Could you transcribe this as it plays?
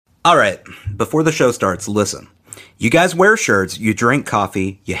All right, before the show starts, listen. You guys wear shirts, you drink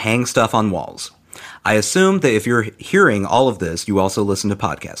coffee, you hang stuff on walls. I assume that if you're hearing all of this, you also listen to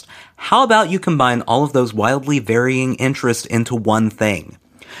podcasts. How about you combine all of those wildly varying interests into one thing?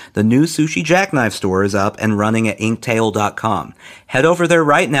 The new Sushi Jackknife store is up and running at inktail.com. Head over there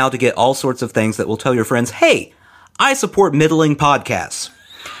right now to get all sorts of things that will tell your friends, hey, I support middling podcasts.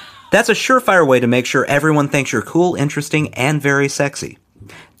 That's a surefire way to make sure everyone thinks you're cool, interesting, and very sexy.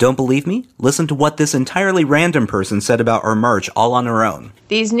 Don't believe me? Listen to what this entirely random person said about our merch all on her own.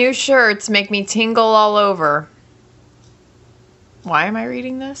 These new shirts make me tingle all over. Why am I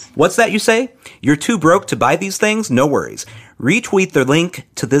reading this? What's that you say? You're too broke to buy these things? No worries. Retweet the link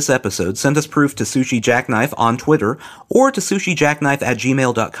to this episode, send us proof to Sushi Jackknife on Twitter, or to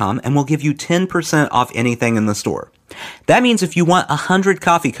sushijackknife@gmail.com, and we'll give you 10% off anything in the store. That means if you want 100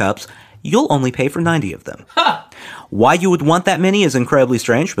 coffee cups, you'll only pay for 90 of them. Ha! Why you would want that many is incredibly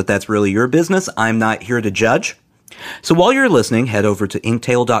strange, but that's really your business. I'm not here to judge. So while you're listening, head over to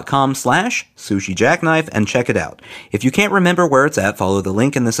inktail.com/Sushi Jackknife and check it out. If you can't remember where it's at, follow the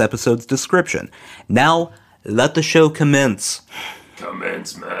link in this episode's description. Now, let the show commence.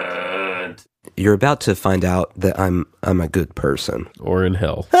 Commencement. You're about to find out that I'm a good person. Or in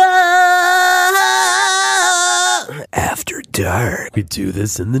hell. After dark. We do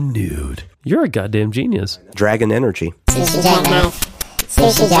this in the nude. You're a goddamn genius. Dragon energy. Sushi Jackknife.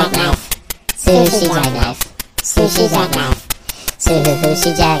 Sushi Jackknife. Sushi Jackknife. Sushi Jackknife.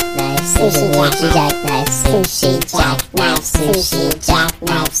 Sushi Jackknife. Sushi Jackknife. Sushi Jackknife. Sushi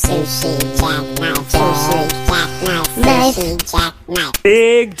Jackknife. Sushi Jackknife. Sushi Jackknife.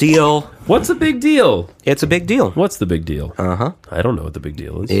 Big deal. What's the big deal? It's a big deal. What's the big deal? Uh-huh. I don't know what the big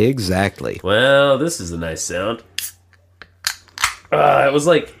deal is. Exactly. Well, this is a nice sound. It was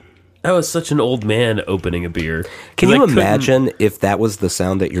like, I was such an old man opening a beer. Can you imagine if that was the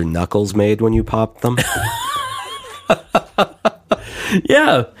sound that your knuckles made when you popped them?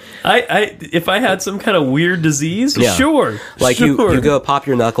 Yeah. I if I had some kind of weird disease, Yeah. Sure. Like sure. you go pop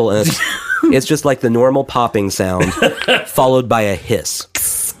your knuckle and it's just like the normal popping sound followed by a hiss.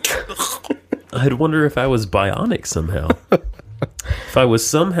 I'd wonder if I was bionic somehow. If I was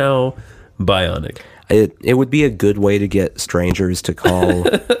somehow bionic. It would be a good way to get strangers to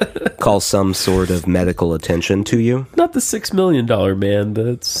call some sort of medical attention to you. Not the $6 million man,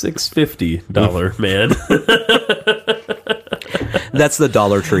 the $650 man. That's the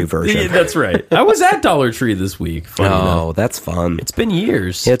Dollar Tree version. Yeah, that's right. I was at Dollar Tree this week. Funny enough. Oh, that's fun. It's been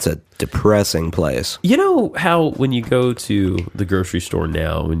years. It's a depressing place. You know how when you go to the grocery store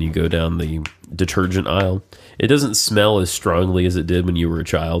now, when you go down the detergent aisle, it doesn't smell as strongly as it did when you were a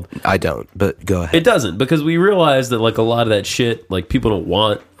child? I don't, but go ahead. It doesn't, because we realize that like a lot of that shit, like people don't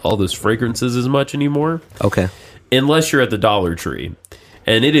want all those fragrances as much anymore. Okay. Unless you're at the Dollar Tree.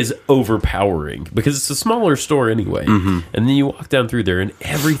 And it is overpowering because it's a smaller store anyway. Mm-hmm. And then you walk down through there and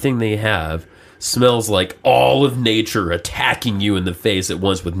everything they have smells like all of nature attacking you in the face at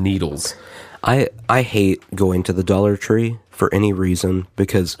once with needles. I hate going to the Dollar Tree for any reason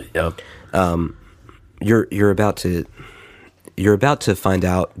because you're about to find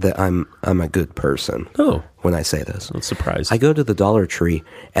out that I'm a good person. Oh, when I say this. I'm surprised. I go to the Dollar Tree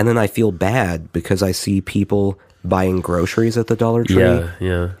and then I feel bad because I see people buying groceries at the Dollar Tree.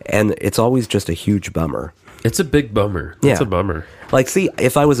 Yeah. And it's always just a huge bummer. It's a big bummer. Yeah. It's a bummer. Like, see,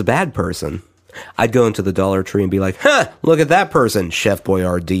 if I was a bad person, I'd go into the Dollar Tree and be like, look at that person, Chef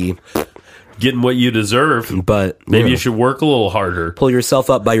Boyardee. Getting what you deserve. But maybe you should work a little harder. Pull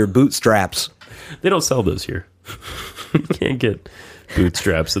yourself up by your bootstraps. They don't sell those here. You can't get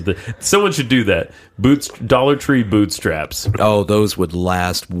bootstraps at someone should do that. Dollar Tree bootstraps. Oh, those would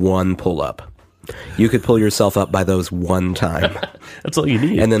last one pull-up. You could pull yourself up by those one time. That's all you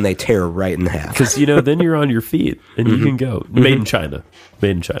need. And then they tear right in half. Because, then you're on your feet and you can go. Made in China. Made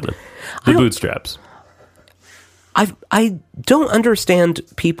in China. The bootstraps. I don't understand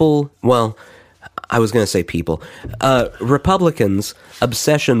people, well, I was going to say people, Republicans'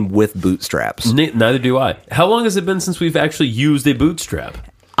 obsession with bootstraps. Neither do I. How long has it been since we've actually used a bootstrap?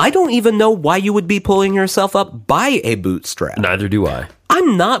 I don't even know why you would be pulling yourself up by a bootstrap. Neither do I.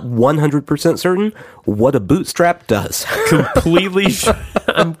 I'm not 100% certain what a bootstrap does. Completely.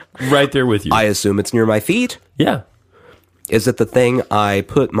 I'm right there with you. I assume it's near my feet. Yeah. Is it the thing I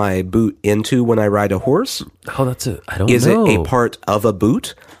put my boot into when I ride a horse? Oh, that's it. I don't know. Is it a part of a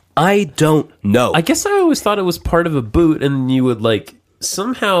boot? I don't know. I guess I always thought it was part of a boot, and you would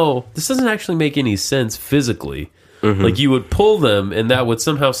somehow, this doesn't actually make any sense physically. Mm-hmm. Like you would pull them and that would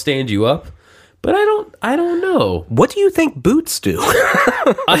somehow stand you up, But I don't know. What do you think boots do?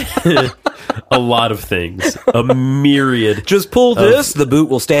 A lot of things. A myriad. Just pull this, the boot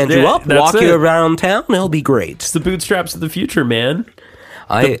will stand you Yeah, up, that's walk it. you around town, it'll be great. It's the bootstraps of the future, man.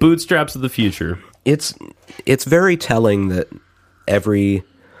 The bootstraps of the future. It's very telling that every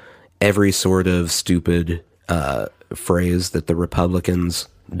sort of stupid phrase that the Republicans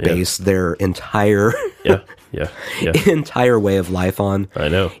base their entire Yeah. entire way of life on I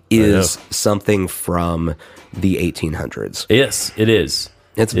know. is something from the 1800s. Yes, it is.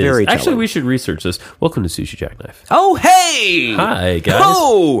 It's It is. very Actually, telling. we should research this. Welcome to Sushi Jackknife. Oh, hey! Hi, guys.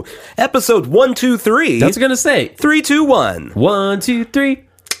 Oh, episode 123. That's what I was going to say. 3, 2, 1. 1, 2, 3.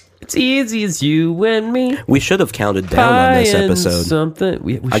 It's easy as you and me. We should have counted down on this Pie and episode. Something.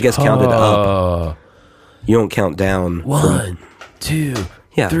 We I guess counted up. You don't count down. 1, 2,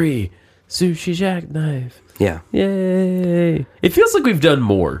 Yeah. 3. Sushi Jackknife. Yeah. Yay. It feels like we've done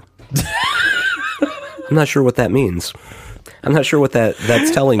more. I'm not sure what that means. I'm not sure what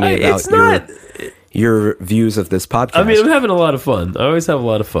that's telling me about It's not. your views of this podcast. I mean, I'm having a lot of fun. I always have a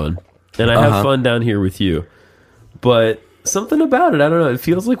lot of fun. And I have fun down here with you. But something about it, I don't know. It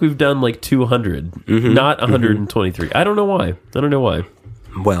feels like we've done like 200, not 123. I don't know why.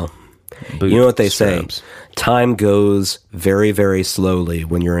 Well, you know what they say. Time goes very, very slowly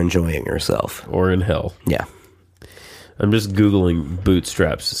when you're enjoying yourself. Or in hell. Yeah. I'm just Googling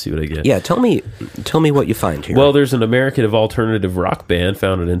bootstraps to see what I get. Yeah, tell me what you find here. Well, there's an American alternative rock band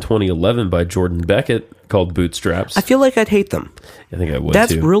founded in 2011 by Jordan Beckett called Bootstraps. I feel like I'd hate them. I think I would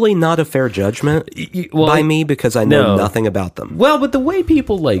That's too. really not a fair judgment well, by me because I know no. nothing about them. Well, but the way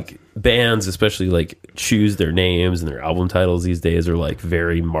people like bands, especially like choose their names and their album titles these days are like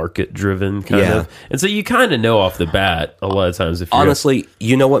very market driven kind Yeah. of. And so you kind of know off the bat a lot of times if you're Honestly,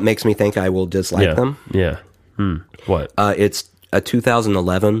 you know what makes me think I will dislike them? Yeah. What? It's a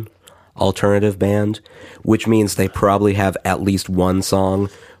 2011 alternative band, which means they probably have at least one song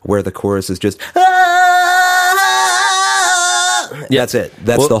where the chorus is just That's it.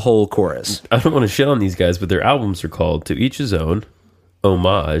 That's the whole chorus. I don't want to shit on these guys, but their albums are called To Each His Own,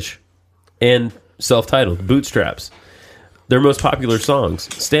 Homage, and self-titled Bootstraps. Their most popular songs,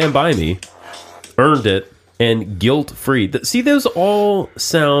 Stand By Me, Earned It, and Guilt Free. See, those all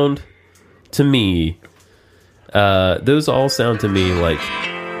sound to me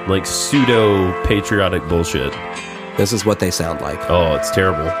like pseudo-patriotic bullshit. This is what they sound like. Oh, it's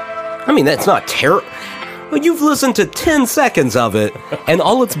terrible. I mean, that's not terrible. Well, you've listened to 10 seconds of it, and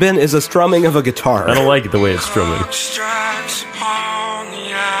all it's been is a strumming of a guitar. I don't like it the way it's strumming.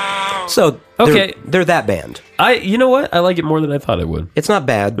 So, Okay. they're that band. You know what? I like it more than I thought I would. It's not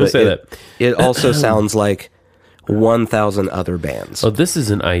bad, We'll but say that. it also sounds like 1,000 other bands. Oh, this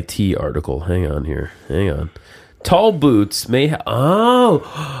is an IT article. Hang on here. Hang on. Tall boots may have...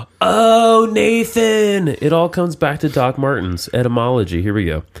 Oh, Nathan! It all comes back to Doc Martens. Etymology. Here we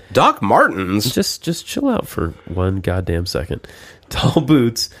go. Doc Martens? Just chill out for one goddamn second. Tall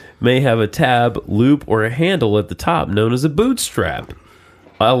boots may have a tab, loop, or a handle at the top known as a bootstrap,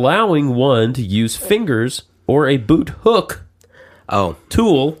 allowing one to use fingers or a boot hook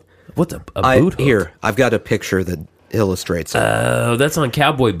tool. What's a boot hook? Here, I've got a picture that illustrates it. Oh, that's on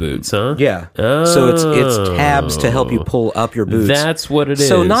cowboy boots, huh? Yeah. Oh. So it's tabs to help you pull up your boots. That's what it is.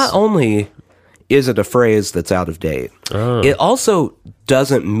 So not only is it a phrase that's out of date, it also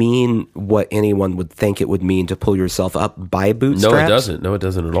doesn't mean what anyone would think it would mean to pull yourself up by bootstraps. No, it doesn't. No, it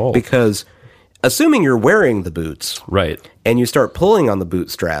doesn't at all. Because assuming you're wearing the boots Right. and you start pulling on the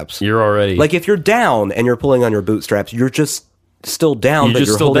bootstraps, You're already... like if you're down and you're pulling on your bootstraps, you're just still down, but just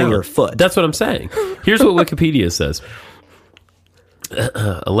you're still holding down. your foot. That's what I'm saying. Here's what Wikipedia says.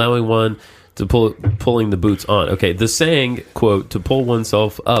 Allowing one to pulling the boots on. Okay, the saying, quote, to pull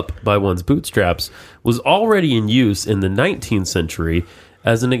oneself up by one's bootstraps was already in use in the 19th century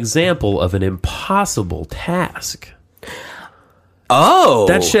as an example of an impossible task. Oh,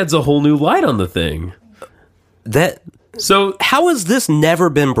 That sheds a whole new light on the thing. So how has this never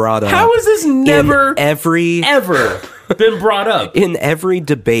been brought up? how has this never in every ever been brought up? in every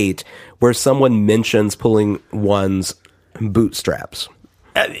debate where someone mentions pulling one's bootstraps?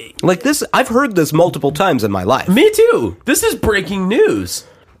 Like this, I've heard this multiple times in my life. Me too. This is breaking news.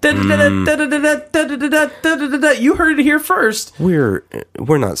 You heard it here first. We're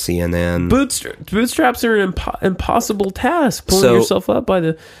not CNN. Bootstraps are an impossible task. Pulling So- yourself up by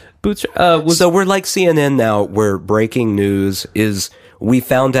the bootstrap. So we're like CNN now, where breaking news is we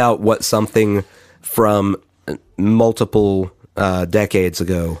found out what something from multiple decades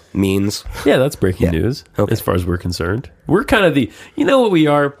ago means. Yeah, that's breaking news. Okay. As far as we're concerned, we're kind of you know what we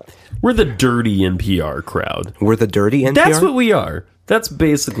are? We're the dirty NPR crowd. We're the dirty NPR. That's what we are. That's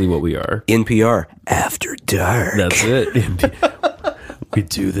basically what we are. NPR After Dark. That's it. We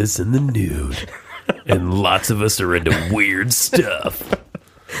do this in the nude. And lots of us are into weird stuff.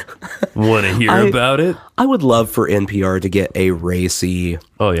 Want to hear about it? I would love for NPR to get a racy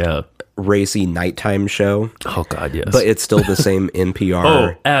nighttime show. Oh, God, yes. But it's still the same NPR.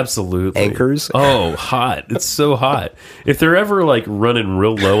 Oh, absolutely. Anchors. Oh, hot. It's so hot. If they're ever like running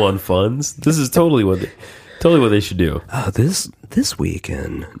real low on funds, this is totally what they should do. This week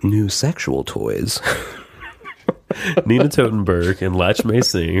in new sexual toys. Nina Totenberg and Latch May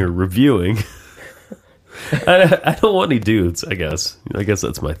Sing are reviewing. I don't want any dudes, I guess. I guess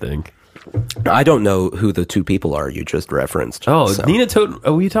that's my thing. I don't know who the two people are you just referenced. Oh, so. Nina Totenberg.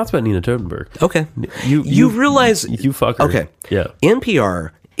 Oh, you talked about Nina Totenberg. Okay. You realize... You fuck her. Okay. Yeah.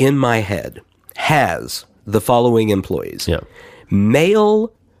 NPR, in my head, has the following employees. Yeah.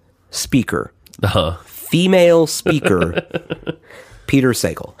 Male speaker. Uh-huh. Female speaker. Peter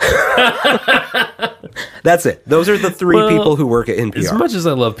Sagal. That's it. Those are the three people who work at NPR. As much as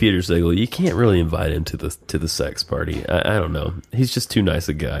I love Peter Sagal, you can't really invite him to the sex party. I don't know. He's just too nice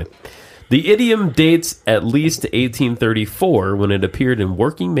a guy. The idiom dates at least to 1834 when it appeared in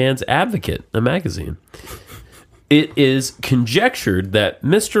Working Man's Advocate, a magazine. It is conjectured that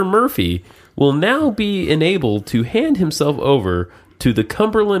Mr. Murphy will now be enabled to hand himself over to the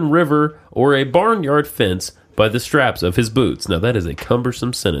Cumberland River or a barnyard fence by the straps of his boots. Now, that is a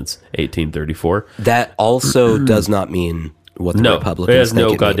cumbersome sentence, 1834. That also does not mean what the Republicans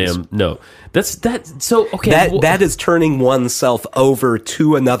think it means. No. So, okay. That is turning oneself over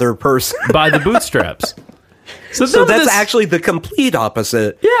to another person. By the bootstraps. So that's actually the complete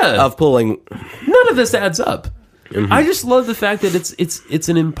opposite of pulling. None of this adds up. Mm-hmm. I just love the fact that it's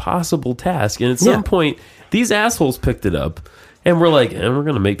an impossible task. And at some point, these assholes picked it up. And we're like, we're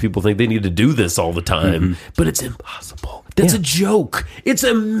going to make people think they need to do this all the time. Mm-hmm. But it's impossible. That's a joke. It's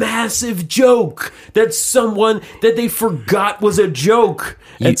a massive joke. That's someone that they forgot was a joke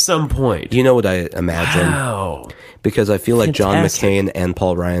at some point. You know what I imagine? Wow. Because I feel like John McCain and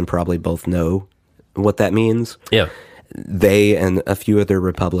Paul Ryan probably both know what that means. Yeah. They and a few of their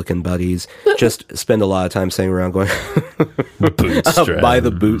Republican buddies just spend a lot of time sitting around going, by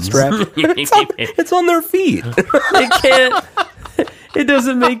the bootstrap. It's on their feet. It can't. It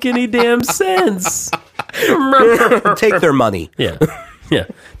doesn't make any damn sense. Take their money. Yeah.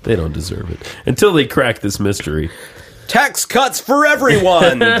 They don't deserve it. Until they crack this mystery. Tax cuts for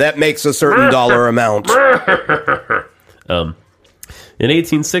everyone. That makes a certain dollar amount. In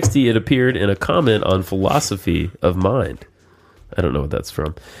 1860, it appeared in a comment on philosophy of mind. I don't know what that's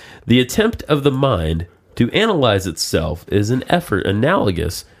from. The attempt of the mind to analyze itself is an effort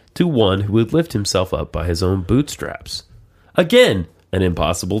analogous to one who would lift himself up by his own bootstraps. Again, an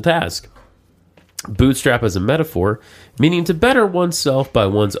impossible task. Bootstrap as a metaphor, meaning to better oneself by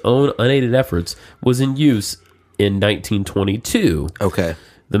one's own unaided efforts, was in use in 1922. Okay.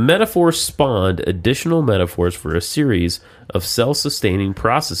 The metaphor spawned additional metaphors for a series of self-sustaining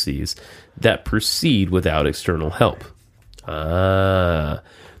processes that proceed without external help. The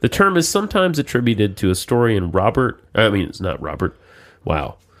term is sometimes attributed to historian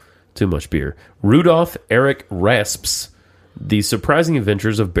Rudolf Erich Rasps, The Surprising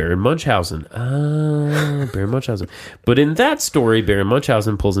Adventures of Baron Munchausen. Baron Munchausen. But in that story, Baron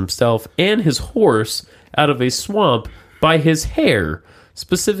Munchausen pulls himself and his horse out of a swamp by his hair,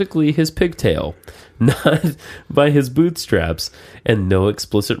 specifically his pigtail, not by his bootstraps, and no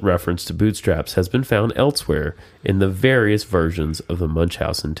explicit reference to bootstraps has been found elsewhere in the various versions of the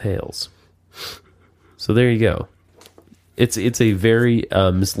Munchausen tales. So there you go. It's a very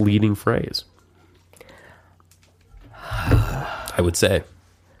misleading phrase, I would say.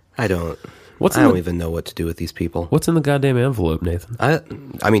 I don't even know what to do with these people. What's in the goddamn envelope, Nathan?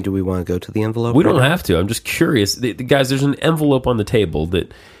 I mean, do we want to go to the envelope? We don't have to. I'm just curious. Guys, there's an envelope on the table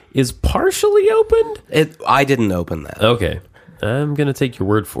that is partially opened. I didn't open that. Okay. I'm going to take your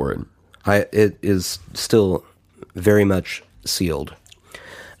word for it. It is still very much sealed.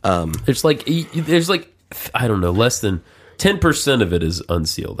 There's like, I don't know, less than 10% of it is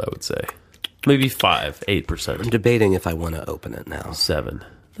unsealed, I would say. Maybe 8%. I'm debating if I want to open it now. 7.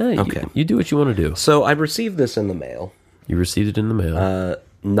 Okay. You do what you want to do. So I received this in the mail. You received it in the mail.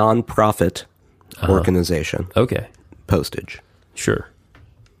 Non-profit organization. Okay. Postage. Sure.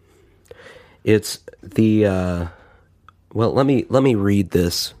 It's the well, let me read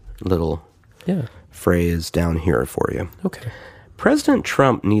this little phrase down here for you. Okay. President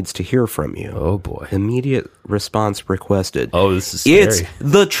Trump needs to hear from you. Oh boy. Immediate response requested. Oh, this is scary. It's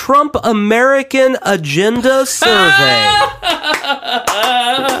the Trump American Agenda Survey.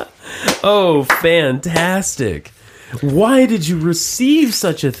 Oh, fantastic. Why did you receive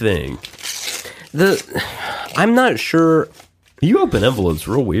such a thing? I'm not sure. You open envelopes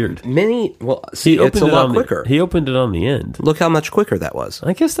real weird. Well, see, it's a lot quicker. He opened it on the end. Look how much quicker that was.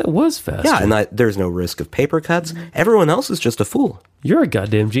 I guess that was faster. Yeah, and there's no risk of paper cuts. Everyone else is just a fool. You're a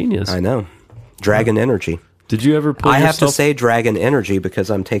goddamn genius. I know. Dragon energy. Did you ever pull I have to yourself- say Dragon Energy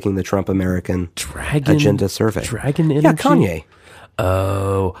because I'm taking the Trump American Dragon Agenda survey. Dragon Energy? Yeah, Kanye.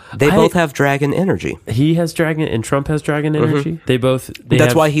 Oh. They both have Dragon Energy. He has Dragon and Trump has Dragon Energy? They both...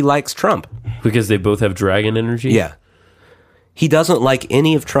 That's why he likes Trump. Because they both have Dragon Energy? Yeah. He doesn't like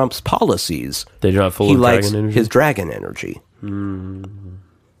any of Trump's policies. They're not full He of likes Dragon Energy? his Dragon Energy.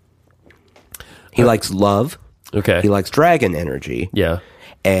 He likes love. Okay. He likes Dragon Energy. Yeah.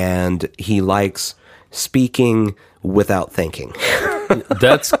 And he likes speaking without thinking.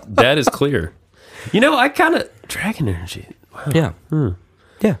 That is clear. You know, I kind of... Dragon Energy. Wow. Yeah.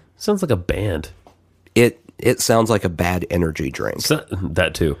 Yeah. Sounds like a band. It sounds like a bad energy drink.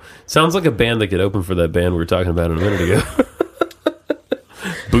 That too. Sounds like a band that could open for that band we were talking about a minute ago.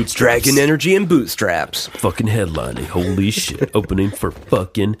 Bootstraps. Dragon Energy and Bootstraps. Fucking headlining. Holy shit. Opening for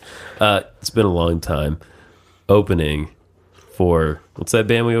fucking... it's been a long time. Opening for... What's that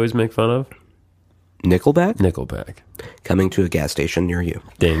band we always make fun of? Nickelback? Nickelback. Coming to a gas station near you.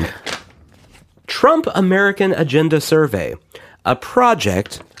 Ding. Trump American Agenda Survey, a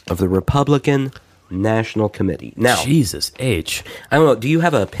project of the Republican National Committee. Now, Jesus H. I don't know, do you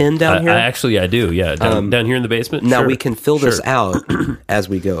have a pen down here? I do, yeah. Down here in the basement? Now Sure. we can fill this Sure. out as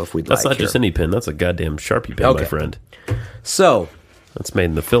we go if we'd That's like. not just any pen. That's a goddamn Sharpie pen, Okay. my friend. So, That's made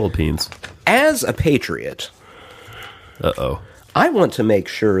in the Philippines. as a patriot, Uh-oh. I want to make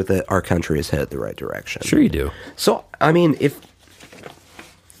sure that our country is headed the right direction. Sure you do. So, I mean, if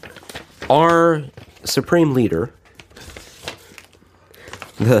our supreme leader,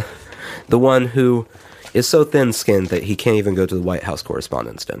 the one who is so thin-skinned that he can't even go to the White House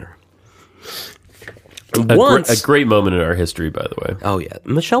Correspondents' Dinner. A great moment in our history, by the way. Oh, yeah.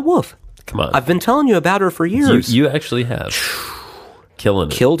 Michelle Wolf. Come on. I've been telling you about her for years. You actually have. Killing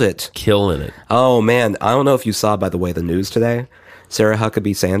it. Killed it. Killing it. Oh, man. I don't know if you saw, by the way, the news today. Sarah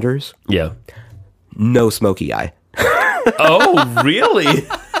Huckabee Sanders, Yeah. no smoky eye. Oh, really?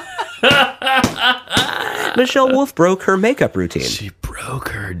 Michelle Wolf broke her makeup routine. She broke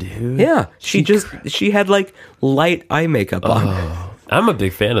her, dude. Yeah. She had, like, light eye makeup on. I'm a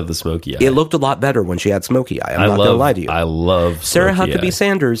big fan of the smoky eye. It looked a lot better when she had smoky eye. I'm not going to lie to you. I love Sarah smoky Huckabee eye.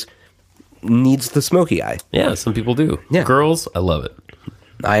 Sanders needs the smoky eye. Yeah, some people do. Yeah. Girls, I love it.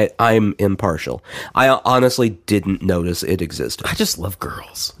 I'm impartial. I honestly didn't notice it existed. I just love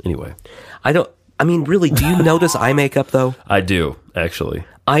girls. Anyway, I mean, really, do you notice eye makeup, though? I do, actually.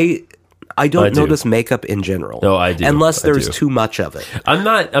 I don't I do. notice makeup in general. No, I do. Unless I there's do. too much of it. I'm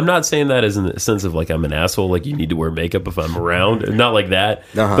not saying that as in the sense of like I'm an asshole, like you need to wear makeup if I'm around. Not like that.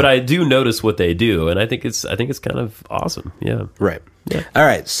 Uh-huh. But I do notice what they do, and I think it's kind of awesome. Yeah. Right. Yeah. All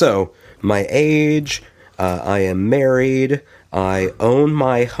right. So, my age, I am married, I own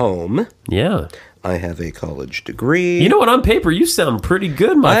my home, Yeah. I have a college degree. You know what? On paper, you sound pretty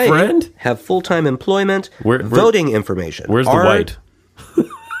good, my I friend. have full-time employment, Where- voting information. Where's the All white? right.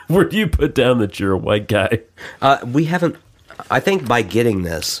 Where do you put down that you're a white guy? We haven't. I think by getting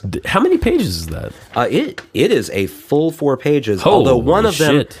this, How many pages is that? it is a full 4 pages. Holy although one of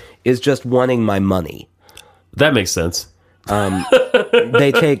them shit. is just wanting my money. That makes sense.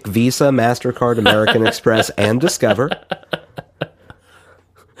 They take Visa, MasterCard, American Express, and Discover.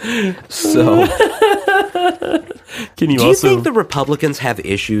 So, Can you do you also? think the Republicans have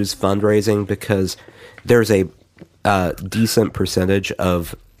issues fundraising because there's a decent percentage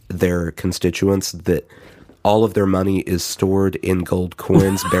of their constituents that all of their money is stored in gold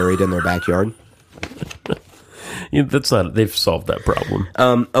coins buried in their backyard? Yeah, that's not. They've solved that problem.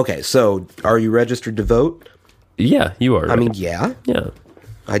 Okay, so are you registered to vote? Yeah, you are. I right. mean, yeah, yeah.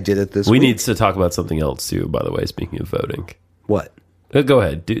 I did it this We week. need to talk about something else too. By the way, speaking of voting, What? Go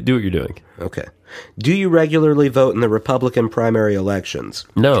ahead. Do what you're doing. Okay. Do you regularly vote in the Republican primary elections?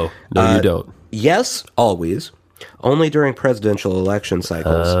 No, you don't. Yes, always. Only during presidential election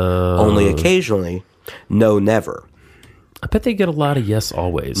cycles. Only occasionally. No, never. I bet they get a lot of yes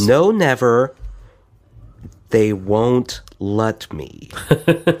always. No, never. They won't let me.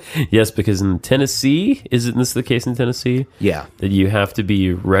 Yes, because in Tennessee, isn't this the case in Tennessee? Yeah. That you have to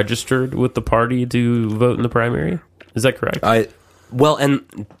be registered with the party to vote in the primary? Is that correct? Well,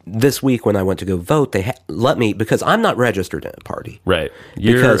 and this week when I went to go vote, they let me because I'm not registered in a party. Right.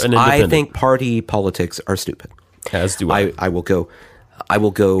 You're Because an I independent. think party politics are stupid. As do I. I will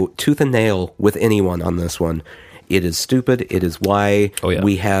go tooth and nail with anyone on this one. It is stupid. It is why Oh, yeah.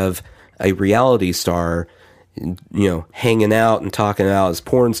 we have a reality star hanging out and talking about his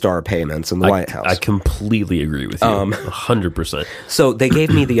porn star payments in the White House. I completely agree with you. 100%. So they gave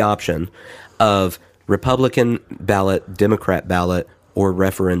me the option of Republican ballot, Democrat ballot, or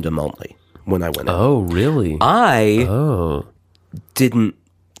referendum only when I went in. Oh, really? I didn't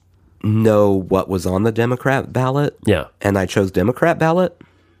know what was on the Democrat ballot. Yeah. And I chose Democrat ballot.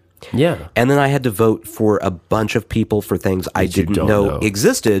 Yeah. And then I had to vote for a bunch of people for things I didn't know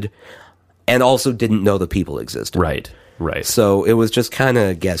existed, and also didn't know the people existed. Right. So it was just kind of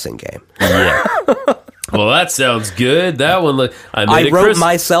a guessing game. Yeah. Well, that sounds good. That one, I wrote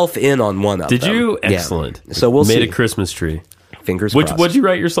myself in on one of them. Did you? Excellent. Yeah. So we'll see. Made a Christmas tree. Fingers crossed. What'd you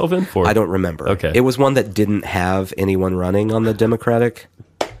write yourself in for? I don't remember. Okay. It was one that didn't have anyone running on the Democratic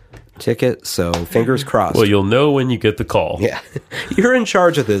ticket, so fingers crossed. Well, you'll know when you get the call. Yeah. You're in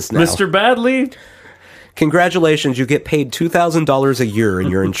charge of this now. Mr. Badley? Congratulations, you get paid $2,000 a year and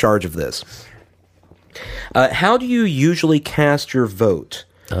you're in charge of this. How do you usually cast your vote?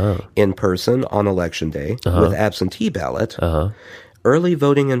 In person on election day with absentee ballot. Early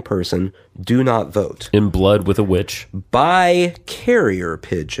voting in person, do not vote. In blood with a witch. By carrier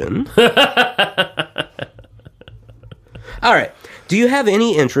pigeon. All right. Do you have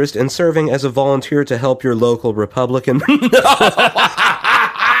any interest in serving as a volunteer to help your local Republican?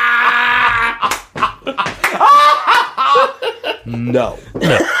 No.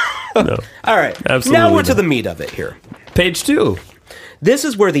 No. All right. Absolutely Now we're not. to the meat of it here. Page 2. This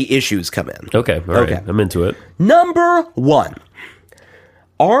is where the issues come in. Okay. All right. Okay. I'm into it. Number 1.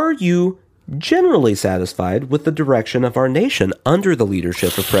 Are you generally satisfied with the direction of our nation under the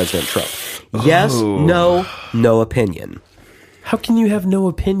leadership of President Trump? Yes, no, no opinion. How can you have no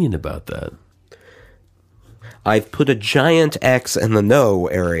opinion about that? I've put a giant X in the no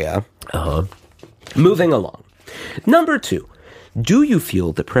area. Moving along. Number 2. Do you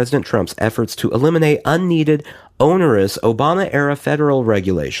feel that President Trump's efforts to eliminate unneeded, onerous Obama-era federal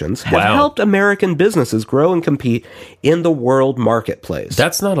regulations have helped American businesses grow and compete in the world marketplace?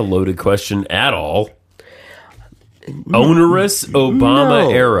 That's not a loaded question at all. Onerous Obama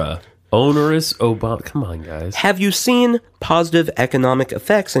era. Onerous Obama. Come on, guys. Have you seen positive economic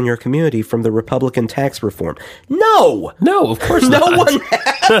effects in your community from the Republican tax reform? No! No, of course No not. one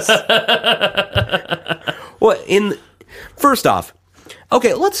has. Well, first off,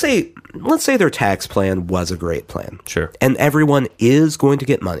 okay, let's say their tax plan was a great plan. Sure. And everyone is going to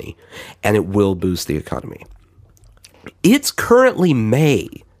get money, and it will boost the economy. It's currently May.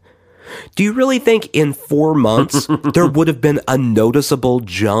 Do you really think in 4 months there would have been a noticeable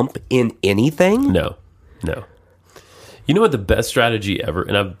jump in anything? No. You know what the best strategy ever,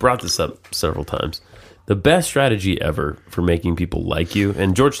 and I've brought this up several times, the best strategy ever for making people like you,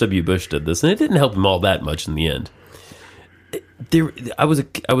 and George W. Bush did this, and it didn't help him all that much in the end. I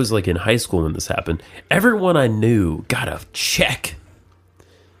was like in high school when this happened. Everyone I knew got a check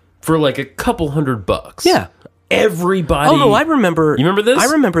for like a couple $100. Yeah. Everybody. Oh, no, I remember. You remember this?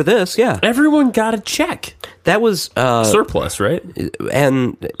 I remember this, yeah. Everyone got a check. That was... surplus, right?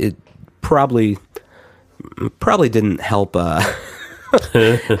 and it probably didn't help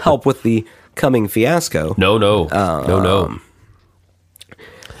help with the coming fiasco. No.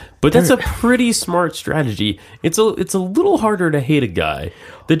 But that's a pretty smart strategy. It's a little harder to hate a guy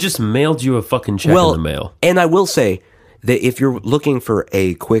that just mailed you a fucking check in the mail. And I will say that if you're looking for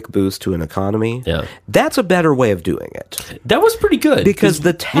a quick boost to an economy, that's a better way of doing it. That was pretty good because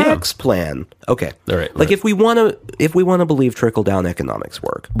the tax plan. Okay, all right. Like if we want to believe trickle down economics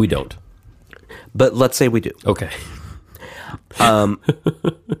work, we don't. But let's say we do. Okay.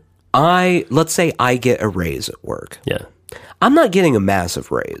 Let's say I get a raise at work. Yeah. I'm not getting a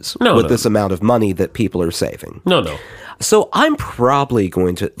massive raise with this amount of money that people are saving. No. So I'm probably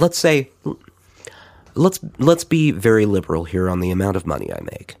going to let's be very liberal here on the amount of money I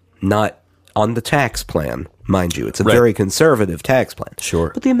make. Not on the tax plan, mind you. It's a very conservative tax plan. Sure.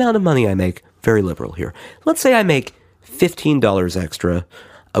 But the amount of money I make, very liberal here. Let's say I make $15 extra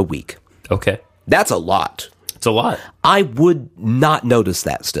a week. Okay. That's a lot. It's a lot. I would not notice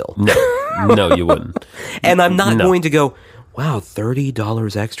that still. No, you wouldn't. And I'm not going to go, wow,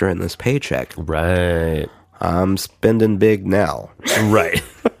 $30 extra in this paycheck. Right. I'm spending big now. Right.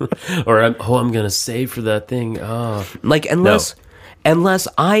 Or I'm going to save for that thing. Oh. Like, unless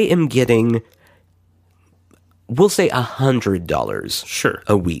I am getting, we'll say $100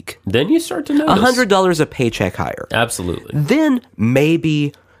 a week. Then you start to notice. $100 a paycheck higher. Absolutely. Then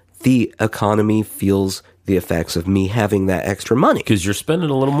maybe the economy feels the effects of me having that extra money. Because you're spending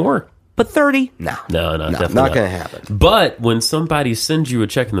a little more. But 30? No, definitely not going to happen. But when somebody sends you a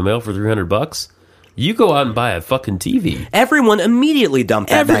check in the mail for $300, You go out and buy a fucking TV. Everyone immediately dumped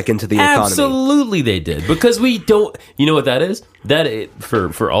that back into the economy. Absolutely, they did, because we don't. You know what that is?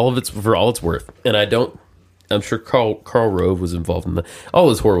 For all it's worth. And I'm sure Karl Rove was involved in all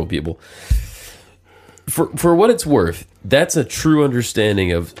those horrible people. For what it's worth, that's a true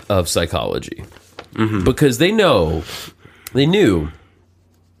understanding of psychology, because they knew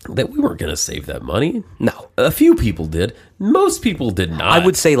that we weren't going to save that money. No. A few people did. Most people did not. I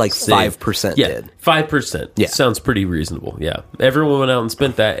would say like 5% did. 5%. Yeah. Sounds pretty reasonable. Yeah. Everyone went out and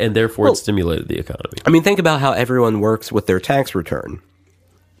spent that, and therefore it stimulated the economy. I mean, think about how everyone works with their tax return.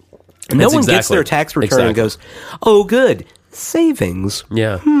 No one gets their tax return and goes, oh, good, savings.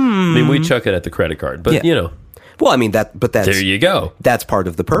 Yeah. I mean, we chuck it at the credit card, but, Well, I mean, that's... there you go. That's part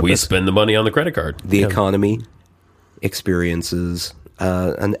of the purpose. We spend the money on the credit card. The economy experiences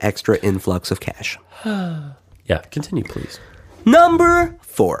an extra influx of cash. Yeah, continue, please. Number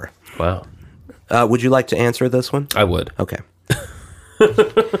 4. Wow. Would you like to answer this one? I would. Okay.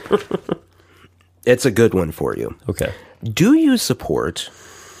 It's a good one for you. Okay. Do you support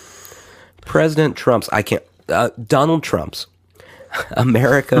President Trump's, Donald Trump's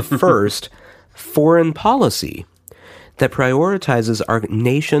America First foreign policy that prioritizes our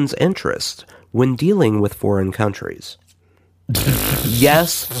nation's interests when dealing with foreign countries?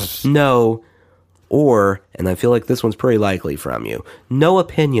 Yes, no, or, and I feel like this one's pretty likely from you, no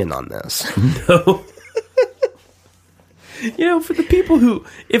opinion on this. No. For the people who,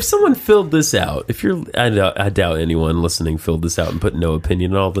 if someone filled this out, I doubt anyone listening filled this out and put no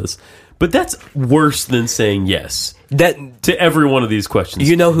opinion on all this, but that's worse than saying yes to every one of these questions.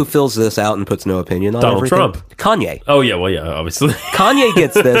 You know who fills this out and puts no opinion on Donald everything? Trump. Kanye. Oh, yeah, well, yeah, obviously. Kanye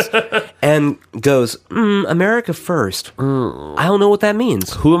gets this and goes, America first. I don't know what that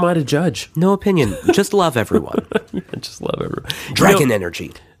means. Who am I to judge? No opinion. Just love everyone. Yeah, just love everyone. Dragon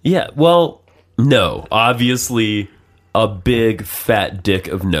energy. Yeah, well, no. Obviously, a big fat dick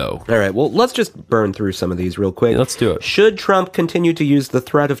of no. All right, well, let's just burn through some of these real quick. Let's do it. Should Trump continue to use the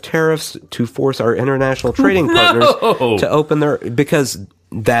threat of tariffs to force our international trading partners to open their... Because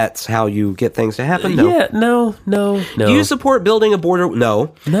that's how you get things to happen? No. Yeah, no. Do you support building a border?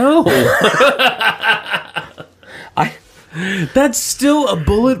 No. No. That's still a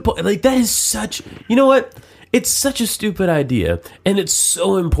bullet point. Like, that is such... You know what? It's such a stupid idea, and it's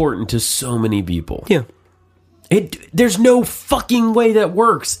so important to so many people. Yeah. There's no fucking way that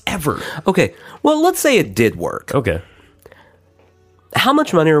works, ever. Okay, well, let's say it did work. Okay. How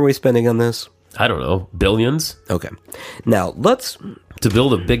much money are we spending on this? I don't know. Billions? Okay. Now, let's... To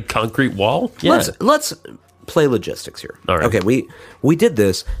build a big concrete wall? Yeah. Let's play logistics here. All right. Okay, we did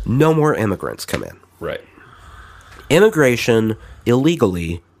this. No more immigrants come in. Right. Immigration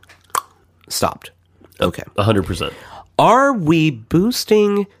illegally stopped. Okay. 100%. Are we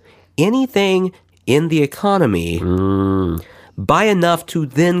boosting anything in the economy by enough to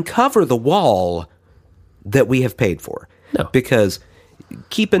then cover the wall that we have paid for? No. Because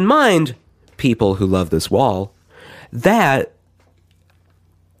keep in mind, people who love this wall, that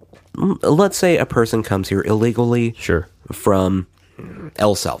let's say a person comes here illegally from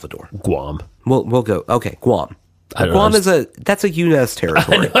El Salvador. Guam. We'll go, okay, Guam. I don't Guam know. that's a U.S.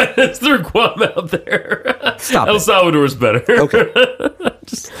 territory. Let's throw Guam out there. Stop El it. Salvador's better. Okay.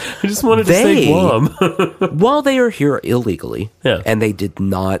 I just wanted to say Guam. While they are here illegally, Yeah. and they did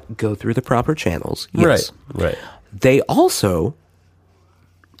not go through the proper channels, yes, Right. they also,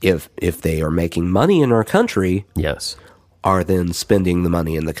 if they are making money in our country, Yes. are then spending the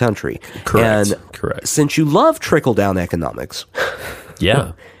money in the country. Correct. And Correct. since you love trickle-down economics,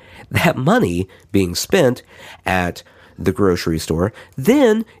 Yeah. that money being spent at the grocery store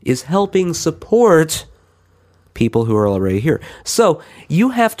then is helping support people who are already here. So you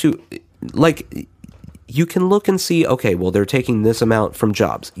have to, like, you can look and see, okay, well, they're taking this amount from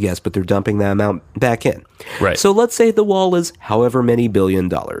jobs. Yes, but they're dumping that amount back in. Right. So let's say the wall is however many $1 billion.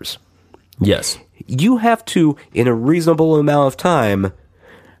 Yes. You have to, in a reasonable amount of time,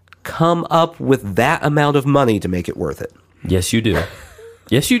 come up with that amount of money to make it worth it. Yes, you do.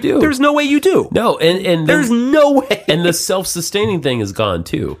 Yes, you do. There's no way you do. no, and There's no way. and the self-sustaining thing is gone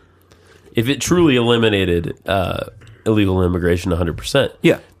too. If it truly eliminated illegal immigration 100%,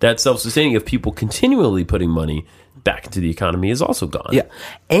 Yeah. that self-sustaining of people continually putting money back into the economy is also gone. Yeah.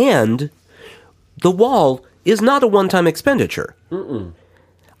 And the wall is not a one-time expenditure.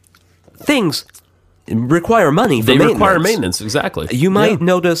 Things require money for They maintenance. require maintenance, exactly. You might Yeah.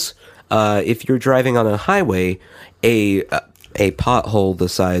 notice if you're driving on a highway, a pothole the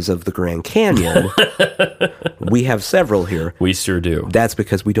size of the Grand Canyon. We have several here. We sure do. That's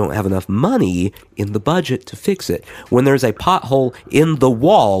because we don't have enough money in the budget to fix it. When there's a pothole in the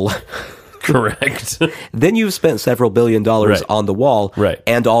wall, Correct. Then you've spent several $1 billion Right. on the wall, Right.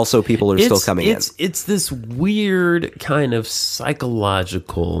 and also people are still coming in. It's this weird kind of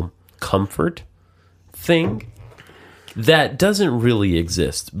psychological comfort thing that doesn't really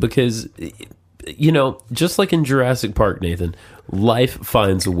exist because, just like in Jurassic Park, Nathan, life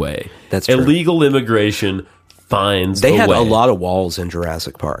finds a way. That's true. Illegal immigration finds They a had way. a lot of walls in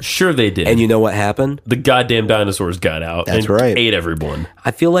Jurassic Park. Sure they did. And you know what happened? the goddamn dinosaurs got out That's and right. ate everyone.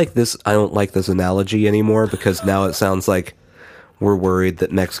 I feel like I don't like this analogy anymore because now it sounds like we're worried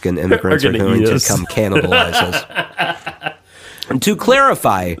that Mexican immigrants are gonna going eat to us. come cannibalize us. And to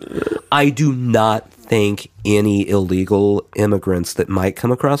clarify, I do not think any illegal immigrants that might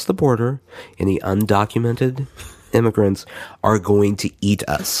come across the border, any undocumented immigrants, are going to eat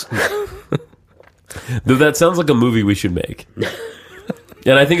us. Though that sounds like a movie we should make.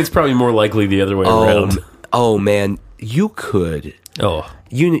 And I think it's probably more likely the other way around. Oh man, you could. Oh,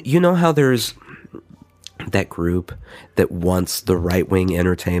 You know how there's that group that wants the right-wing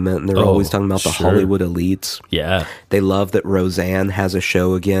entertainment, and they're always talking about the sure. Hollywood elites. yeah. They love that Roseanne has a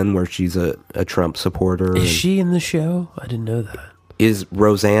show again where she's a Trump supporter. Is and- she in the show? I didn't know that. Is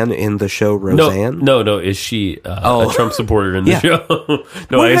Roseanne in the show Roseanne? No. Is she a Trump supporter in the Yeah. show?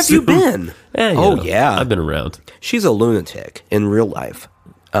 No, Where I have you assume- been? Yeah, Yeah. I've been around. She's a lunatic in real life.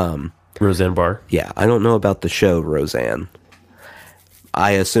 Roseanne Barr. Yeah, I don't know about the show Roseanne.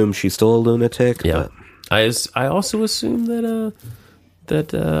 I assume she's still a lunatic. Yeah. But I also assume that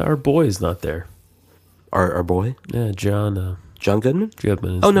our boy is not there. our boy, Yeah, John Goodman?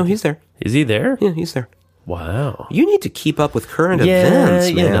 Goodman. Oh, no, he's there. Is he there? Yeah, he's there. Wow. You need to keep up with current Yeah,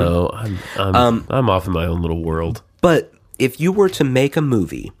 events, man. I'm off in my own little world. But if you were to make a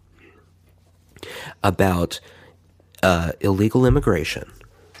movie about illegal immigration,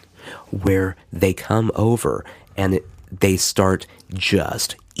 where they come over and they start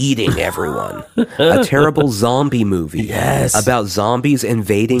just eating everyone, a terrible zombie movie, Yes. about zombies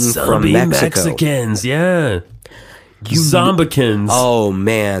invading from Zombie Mexico. Mexicans, yeah. Zombicans. Oh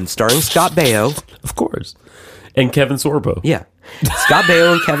man, starring Scott Baio. Of course. And Kevin Sorbo. Yeah, Scott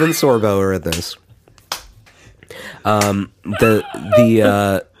Baio and Kevin Sorbo are in this.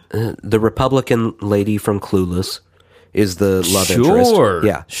 The Republican lady from Clueless is the love interest. Sure.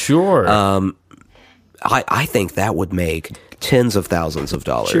 Yeah, Sure. I think that would make tens of thousands of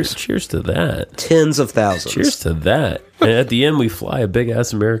dollars. Cheers to that. Tens of thousands. Cheers to that. And at the end, we fly a big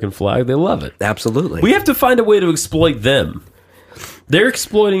ass American flag. They love it. Absolutely. We have to find a way to exploit them. They're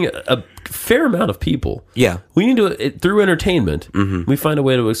exploiting a fair amount of people. Yeah. We need to, through entertainment, we find a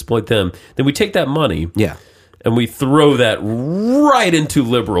way to exploit them. Then we take that money Yeah. and we throw that right into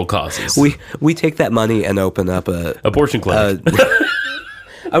liberal causes. We take that money and open up a Abortion clinic.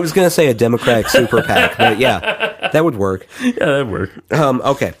 I was going to say a Democratic super PAC, but yeah, that would work. yeah, that'd work.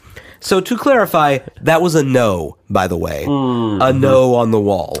 Okay. So to clarify, that was a no, by the way. Mm-hmm. A no on the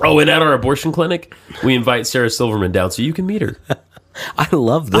wall. Oh, and at our abortion clinic, we invite Sarah Silverman down so you can meet her. I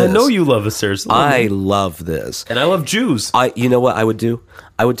love this. I know you love a Sarah Silverman. I love this. And I love Jews. You know what I would do?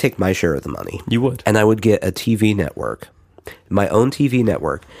 I would take my share of the money. You would. And I would get a TV network, my own TV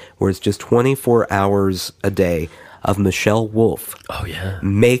network, where it's just 24 hours a day of Michelle Wolf Oh, yeah.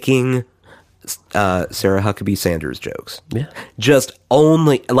 making Sarah Huckabee Sanders jokes. Yeah. Just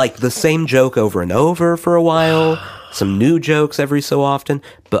only, like, the same joke over and over for a while, some new jokes every so often,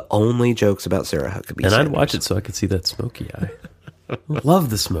 but only jokes about Sarah Huckabee And Sanders. I'd watch it so I could see that smoky eye. Love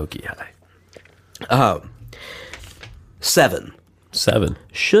the smoky eye. 7. 7.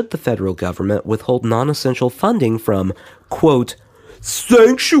 Should the federal government withhold non-essential funding from, quote,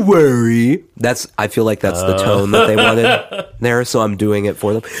 sanctuary? I feel like that's the tone that they wanted there, so I'm doing it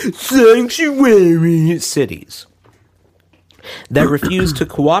for them. Sanctuary cities that refuse to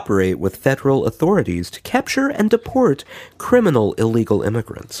cooperate with federal authorities to capture and deport criminal illegal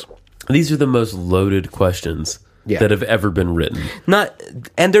immigrants. These are the most loaded questions Yeah. that have ever been written.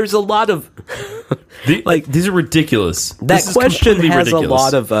 And there's a lot of These are ridiculous. that This is question completely has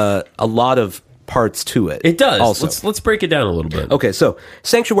ridiculous. a lot of parts to it. It does. Also. Let's break it down a little bit. Okay, so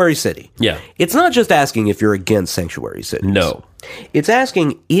sanctuary city. Yeah. It's not just asking if you're against sanctuary cities. No. It's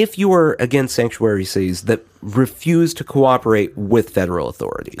asking if you are against sanctuary cities that refuse to cooperate with federal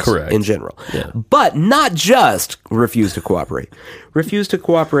authorities. Correct. In general. Yeah. But not just refuse to cooperate. Refuse to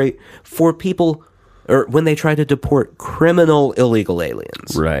cooperate for people, or when they try to deport criminal illegal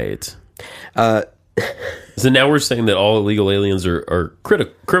aliens. Right. So now we're saying that all illegal aliens are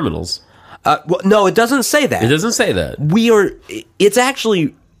criminals. Well, no, it doesn't say that. It doesn't say that. It's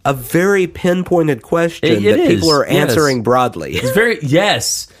actually a very pinpointed question It that is, people are yes. answering broadly. It's very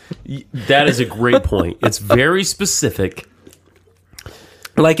yes. That is a great point. It's very specific.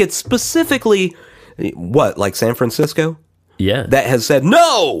 Like, it's specifically, what, like San Francisco? Yeah. That has said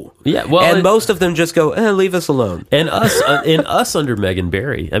no. Yeah, well, and most of them just go, leave us alone. and us under Megan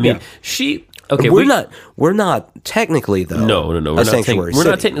Barry. I mean, Yeah. she okay. We're not technically though. No. We're a sanctuary. We're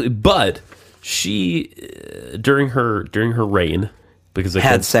not city. technically, but she during her reign, because they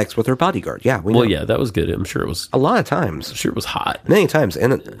Had sex with her bodyguard. Yeah, we know. well, yeah, that was good. I'm sure it was. A lot of times. I'm sure it was hot. Many times.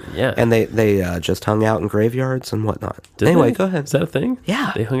 And Yeah. and they just hung out in graveyards and whatnot. Did Anyway, they? go ahead. Is that a thing?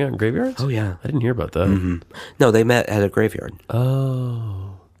 Yeah. They hung out in graveyards. Oh, yeah. I didn't hear about that. No, they met at a graveyard.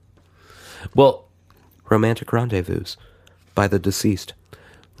 Oh, well, Romantic rendezvous by the deceased.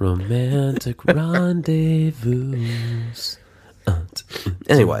 romantic rendezvous.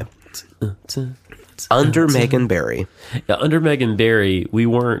 Anyway, under Megan Barry. Yeah, under Megan Barry, we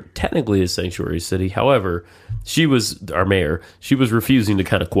weren't technically a sanctuary city. However, she was our mayor. She was refusing to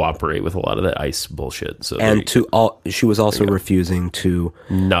kind of cooperate with a lot of that ICE bullshit. So And she was also refusing to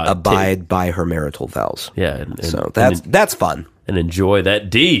Not abide by her marital vows. yeah, and, So and, that's fun. and enjoy that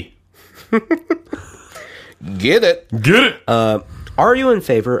D. Get it. Get it? Are you in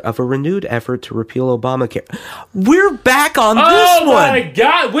favor of a renewed effort to repeal Obamacare? We're back on oh this my one.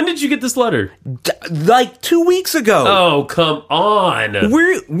 God! When did you get this letter? Like 2 weeks ago. Oh, come on!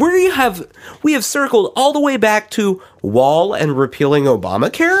 We have circled all the way back to wall and repealing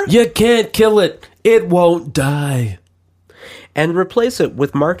Obamacare You can't kill it. It won't die. and replace it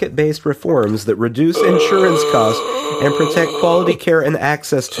with market-based reforms that reduce insurance costs and protect quality care and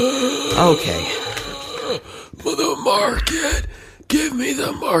access to. Okay. The market. Give me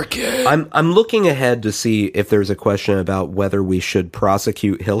the market. I'm looking ahead to see if there's a question about whether we should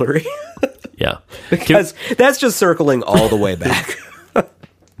prosecute Hillary. Yeah. Because that's just circling all the way back.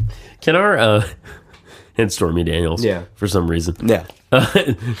 Can our and Stormy Daniels? Yeah. For some reason. Yeah.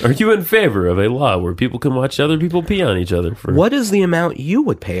 Are you in favor of a law where people can watch other people pee on each other? For What is the amount you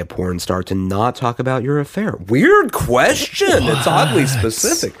would pay a porn star to not talk about your affair? Weird question. It's oddly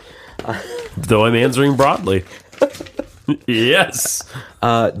specific. Though I'm answering broadly. Yes.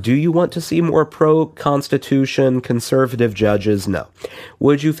 Do you want to see more pro-Constitution conservative judges? No.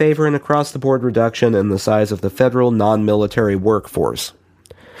 Would you favor an across-the-board reduction in the size of the federal non-military workforce?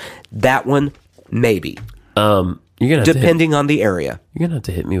 That one, maybe. You're gonna have Depending on the area. you're gonna have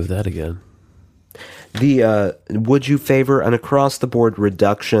to hit me with that again. Would you favor an across-the-board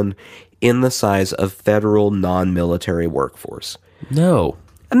reduction in the size of federal non-military workforce? No.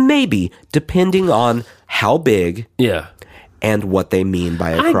 Maybe, depending on how big Yeah. and what they mean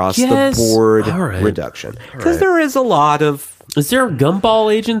by guess- across-the-board all right. reduction. Because there is a lot of... Is there a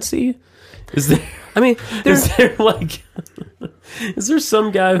gumball agency? Is there? I mean, there's... Is there like? Is there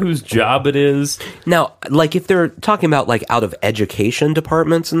some guy whose job it is? Now, like, if they're talking about, like, out of education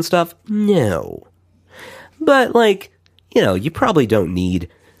departments and stuff, no. But, like, you probably don't need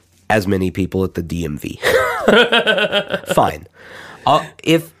as many people at the DMV. Fine.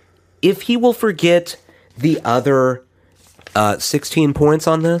 If he will forget the other 16 points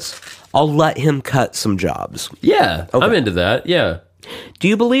on this, I'll let him cut some jobs. Yeah, Okay. I'm into that. Yeah. Do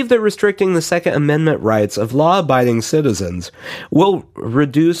you believe that restricting the Second Amendment rights of law-abiding citizens will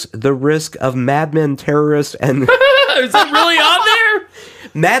reduce the risk of madmen, terrorists, and... Is that really on there?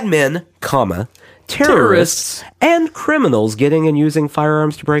 madmen, comma, terrorists, and criminals getting and using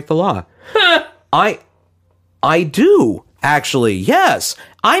firearms to break the law? I do, actually, yes.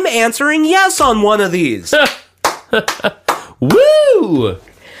 I'm answering yes on one of these. Woo!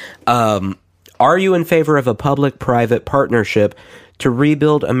 Are you in favor of a public-private partnership to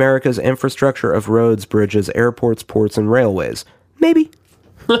rebuild America's infrastructure of roads, bridges, airports, ports, and railways? Maybe.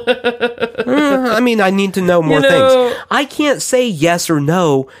 I mean, I need to know more things. I can't say yes or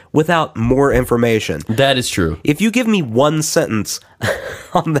no without more information. That is true. If you give me one sentence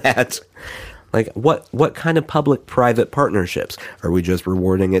on that, like what kind of public-private partnerships? Are we just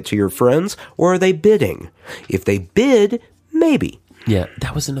rewarding it to your friends, or are they bidding? If they bid, maybe. Yeah,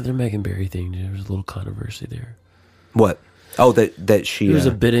 that was another Megan Barry thing. There was a little controversy there. What? Oh, that she... There was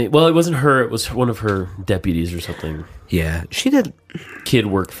a bidding. Well, it wasn't her. It was one of her deputies or something. yeah, she did... Kid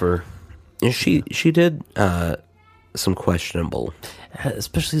worked for... She did some questionable...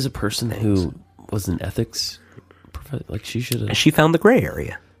 Especially as a person who was in ethics. Like, she should have... She found the gray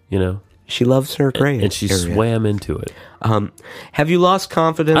area. She loves her gray area. And she swam into it. Have you lost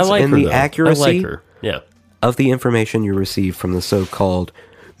confidence I like in her, the though. accuracy I like her. Yeah. of the information you receive from the so-called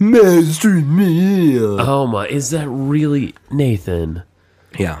mainstream media? Oh, my. Is that really... Nathan,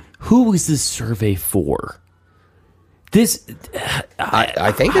 Yeah. who is this survey for? This...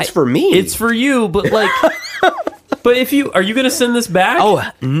 I think it's for me. It's for you, but like... But are you going to send this back? Oh,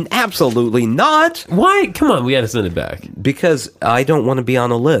 absolutely not. Why? Come on, we got to send it back. Because I don't want to be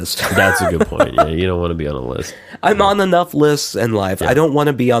on a list. That's a good point. Yeah, you don't want to be on a list. I'm on enough lists in life. I don't want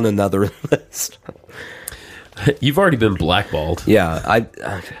to be on another list. You've already been blackballed. Yeah,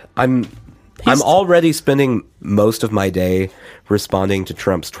 I'm already spending most of my day responding to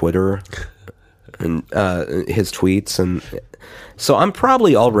Trump's Twitter and his tweets, and so I'm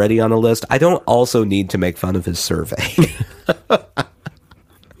probably already on a list. I don't also need to make fun of his survey.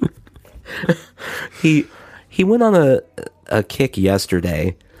 He went on a kick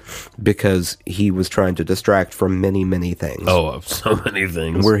yesterday because he was trying to distract from many, many things. Oh, so many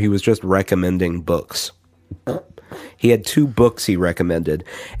things. Where he was just recommending books. He had 2 books he recommended,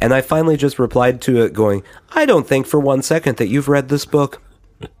 and I finally just replied to it going, I don't think for 1 second that you've read this book.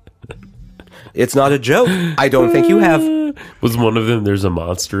 It's not a joke. I don't think you have. Was one of them, there's a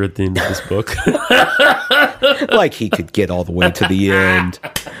monster at the end of this book? Like he could get all the way to the end.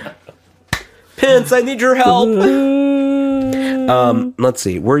 Pence, I need your help. Let's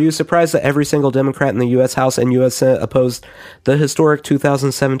see. Were you surprised that every single Democrat in the U.S. House and U.S. Senate opposed the historic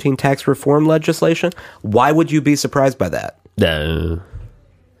 2017 tax reform legislation? Why would you be surprised by that?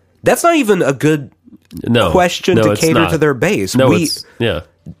 That's not even a good question to cater to their base.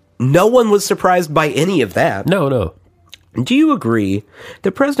 No one was surprised by any of that. No. Do you agree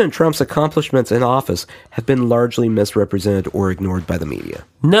that President Trump's accomplishments in office have been largely misrepresented or ignored by the media?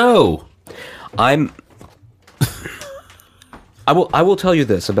 No. I will tell you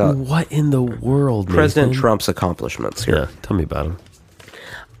this about what in the world, President Nathan? Trump's accomplishments here. Yeah, tell me about him.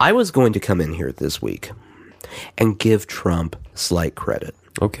 I was going to come in here this week and give Trump slight credit.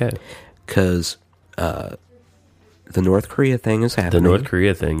 Okay. Because the North Korea thing is happening. The North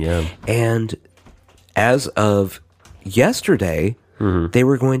Korea thing, yeah. And as of yesterday, they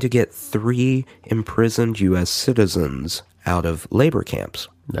were going to get 3 imprisoned U.S. citizens out of labor camps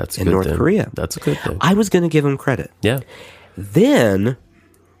in North Korea. That's a good thing. I was going to give him credit. Yeah. Then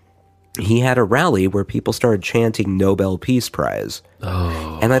he had a rally where people started chanting Nobel Peace Prize.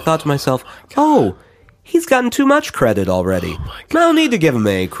 Oh. And I thought to myself, he's gotten too much credit already. I don't need to give him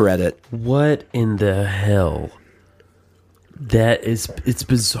any credit. What in the hell? It's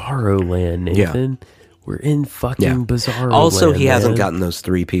bizarro land, Nathan. Yeah. We're in fucking bizarro also, land, he hasn't man. gotten those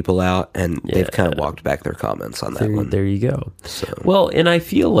 3 people out, and they've kind of walked back their comments on that one. There you go. So. Well, and I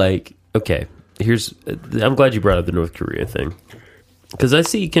feel like, okay, I'm glad you brought up the North Korea thing. Because I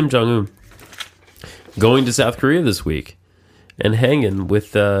see Kim Jong-un going to South Korea this week and hanging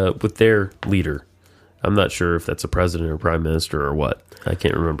with their leader. I'm not sure if that's a president or prime minister or what. I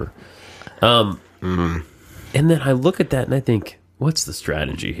can't remember. And then I look at that and I think, what's the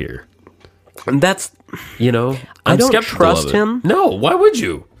strategy here? And that's, I'm I don't skeptical trust of it. him. No, why would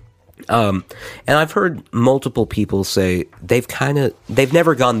you? And I've heard multiple people say they've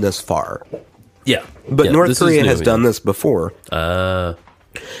never gone this far. Yeah. But yeah, North Korea has done this before.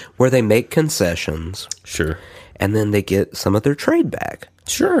 Where they make concessions. Sure. And then they get some of their trade back.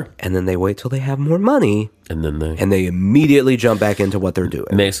 Sure. And then they wait till they have more money. And then they immediately jump back into what they're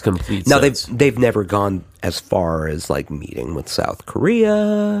doing. Makes complete Now sense. they've never gone as far as like meeting with South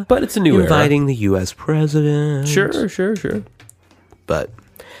Korea. But it's a new inviting era. the US president. Sure. But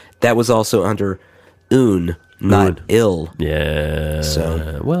that was also under Un, not ill. Yeah.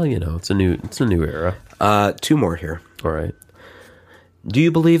 So it's a new era. 2 more here. All right. Do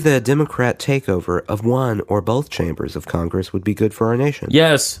you believe that a Democrat takeover of one or both chambers of Congress would be good for our nation?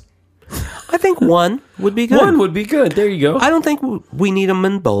 Yes. I think one would be good. One would be good. There you go. I don't think we need them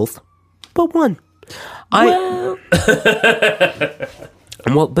in both, but one. Well,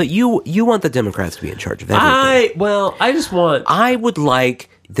 but you want the Democrats to be in charge of everything. I just want. I would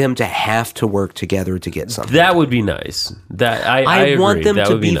like them to have to work together to get something. That would be nice. I agree. want them that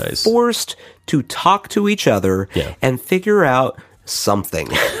to would be nice. forced to talk to each other and figure out something.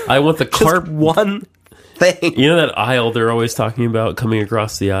 I want the Just one thing. You know that aisle they're always talking about coming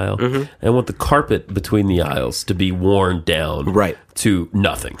across the aisle? I want the carpet between the aisles to be worn down to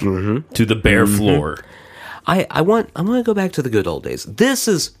nothing, to the bare floor. I want to go back to the good old days. This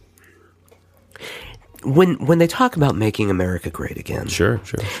is when they talk about making America great again. Sure.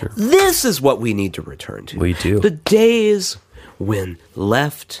 This is what we need to return to. We do. The days when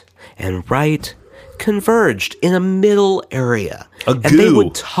left and right converged in a middle area. And they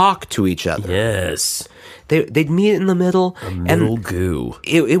would talk to each other. Yes. They'd meet in the middle. A middle goo.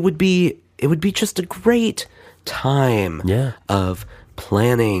 It would be just a great time of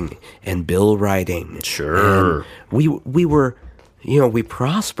planning and bill writing. Sure. And we were we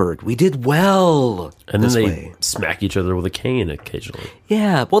prospered. We did well. And this then they way. smack each other with a cane occasionally.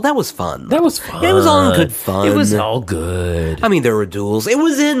 Yeah, well, that was fun. That was fun. It was all in good fun. It was all good. I mean, there were duels. It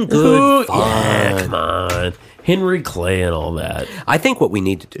was in good fun. Yeah, come on. Henry Clay and all that. I think what we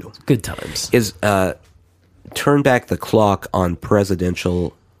need to do Good times. is turn back the clock on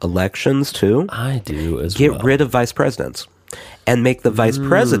presidential elections, too. I do as Get well. rid of vice presidents. And make the vice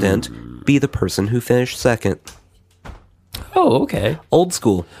president be the person who finished second. Oh, okay. Old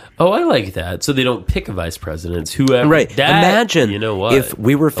school. Oh, I like that. So they don't pick a vice president. It's whoever. Right. That, Imagine you know what? if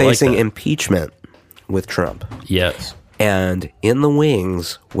we were I like facing that. impeachment with Trump. Yes. And in the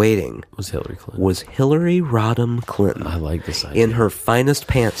wings, waiting, Was Hillary Clinton. was Hillary Rodham Clinton I like this idea. in her finest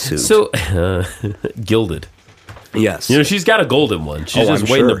pantsuit. So, gilded. yes. You know, she's got a golden one. She's Oh, just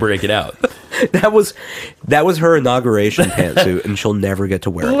I'm waiting sure. to break it out. that was her inauguration pantsuit, and she'll never get to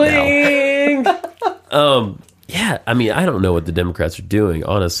wear it now. Yeah, I mean, I don't know what the Democrats are doing.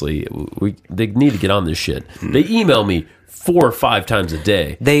 Honestly, they need to get on this shit. They email me 4 or 5 times a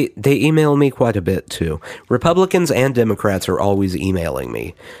day. They email me quite a bit too. Republicans and Democrats are always emailing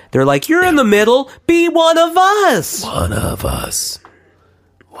me. They're like, "You're in the middle. Be one of us." One of us.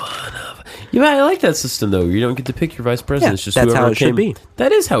 Yeah, I like that system though. You don't get to pick your vice president. Yeah, It's just that's whoever how it should came- be.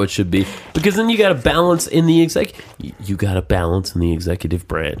 That is how it should be. Because then you got to balance in the you got to balance in the executive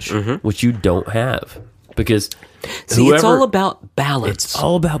branch, which you don't have. Because See, it's all about balance. It's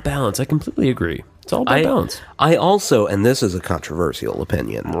all about balance. I completely agree. It's all about balance. I also, and this is a controversial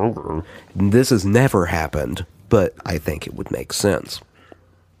opinion, this has never happened, but I think it would make sense.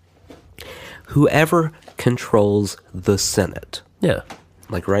 Whoever controls the Senate, Yeah,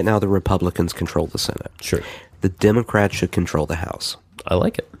 like right now the Republicans control the Senate. sure. The Democrats should control the House. I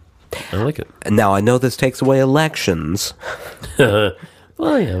like it. I like it. And now I know this takes away elections, Well,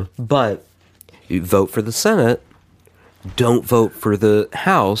 yeah. but you vote for the Senate, don't vote for the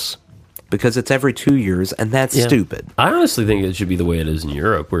House, because it's every 2 years, and that's Yeah. stupid. I honestly think it should be the way it is in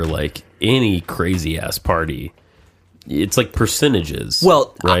Europe, where like any crazy ass party, it's like percentages.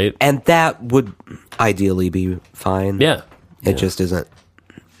 Well, right? and that would ideally be fine. Yeah. It just isn't.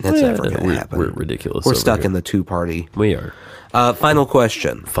 That's Yeah, never going to we're- happen. we're ridiculous We're over stuck here. in the 2-party. We are. Final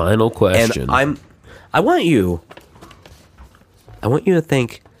question. Final question. And I want you to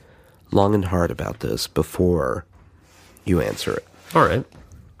think long and hard about this before you answer it. All right.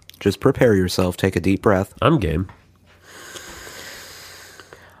 Just prepare yourself. Take a deep breath. I'm game.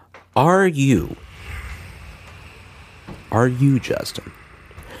 Are you, Justin,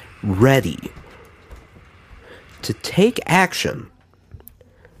 ready to take action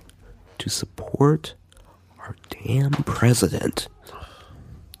to support our damn president?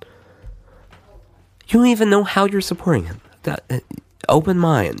 You don't even know how you're supporting him. Open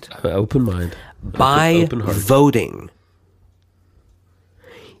mind. Open mind. By Open heart. voting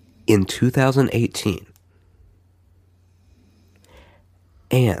in 2018.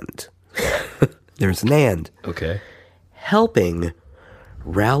 And there's an and. Okay. Helping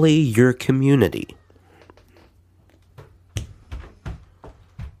rally your community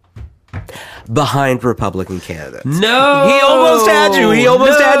behind Republican candidates. No. He almost had you. He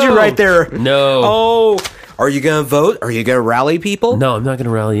almost had you right there. No. Oh, are you going to vote? Are you going to rally people? No, I'm not going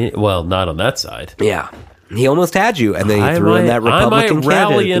to rally. Well, not on that side. Yeah. He almost had you, and then he threw in that Republican I might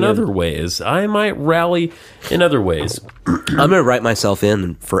rally candidate in at the end. other ways. I might rally in other ways. I'm going to write myself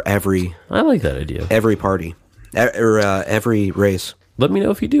in for every I like that idea. party, or every race. Let me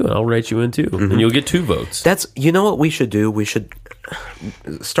know if you do, and I'll write you in too, and you'll get 2 votes. That's, you know what we should do? We should,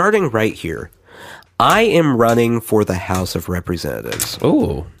 starting right here, I am running for the House of Representatives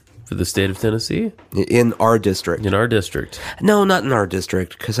Oh, for the state of Tennessee in our district. in our district. No, not in our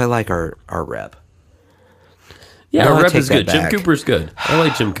district, because I like our rep. Yeah, No, I our rep take is good. that Jim back. Cooper's good. I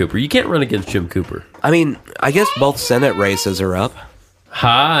like Jim Cooper. You can't run against Jim Cooper. I mean, I guess both Senate races are up.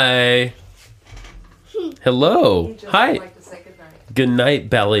 Hi. Hello. Hi. Good night,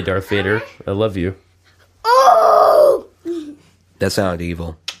 Ballet Darth Vader. I love you. That sounded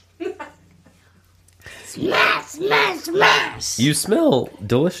evil. Smash, smash, smash. You smell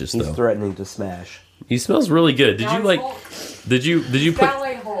delicious He's though. threatening to smash. He smells really good. Did you like? Did you put?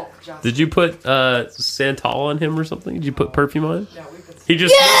 Ballet Hulk, Justin. Did you put Santal on him or something? Did you put perfume on him? No, we could. He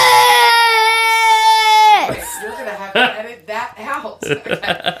just. Yes! You're gonna have to edit that out.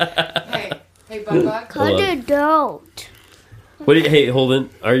 Okay. Hey, Bubba. Cut it out. What? Hey, Holden,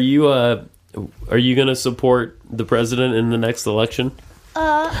 are you gonna support the president in the next election?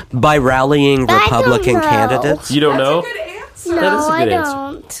 By rallying I don't Republican know. candidates? You don't That's know. a good answer. That is a No, good I answer.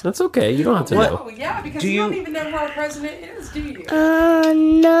 don't. That's okay. You don't have to know. Oh, yeah, because Do you you- don't even know who our president is, do you?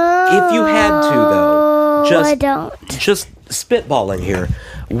 No. If you had to, though, I just don't. just spitballing here.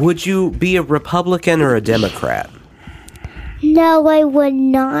 Would you be a Republican or a Democrat? No, I would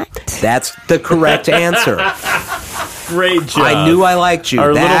not. That's the correct answer. Great job. I knew I liked you.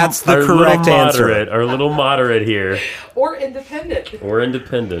 That's the correct answer. Our little moderate here. Or independent. Or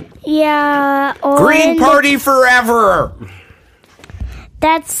independent. Yeah. Green Party forever.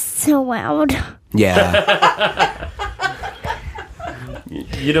 That's so loud. Yeah.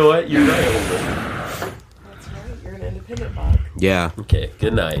 You know what? You're right. Holden. That's right. You're an independent bot. Yeah. Okay,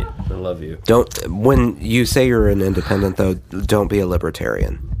 good night. I love you. When you say you're an independent, though, don't be a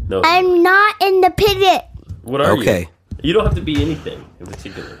libertarian. No. I'm not independent. What are you? Okay. You don't have to be anything in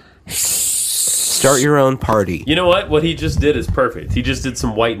particular. Start your own party. You know what? What he just did is perfect. He just did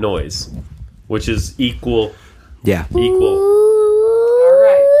some white noise, which is equal. Yeah. Equal. All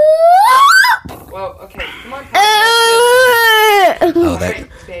right. Well, okay. Come on. Oh,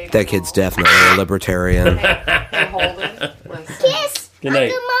 that kid's definitely a libertarian. Holden. Listen. Kiss. Good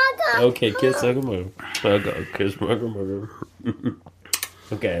night. Maga. Okay, kiss Ugga Kiss Mugga.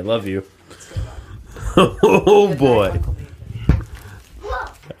 Okay, I love you. Oh boy.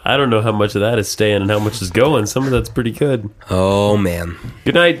 I don't know how much of that is staying and how much is going. Some of that's pretty good. Oh, man.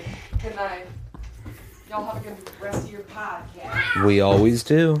 Good night. Good night. Y'all have a good rest of your podcast. We always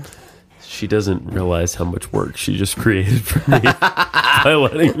do. She doesn't realize how much work she just created for me by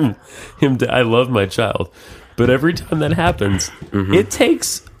letting him I love my child. But every time that happens, it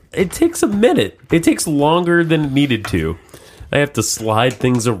takes a minute. It takes longer than it needed to. I have to slide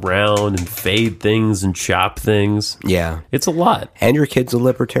things around and fade things and chop things. Yeah. It's a lot. And your kid's a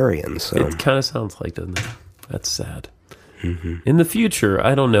libertarian, so. It kind of sounds like, doesn't it? That's sad. In the future,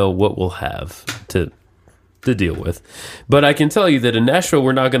 I don't know what we'll have to deal with. But I can tell you that in Nashville,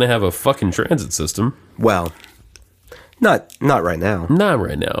 we're not going to have a fucking transit system. Well, not right now. Not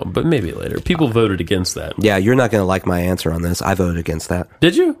right now, but maybe later. People voted against that. Yeah, you're not going to like my answer on this. I voted against that.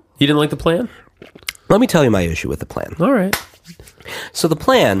 Did you? You didn't like the plan? Let me tell you my issue with the plan. All right. So the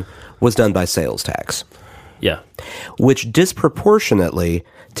plan was done by sales tax, Yeah. which disproportionately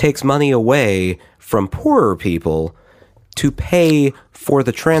takes money away from poorer people to pay for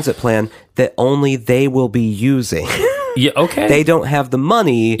the transit plan that only they will be using. Yeah, okay. They don't have the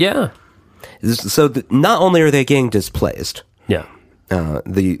money. Yeah. So not only are they getting displaced, Yeah.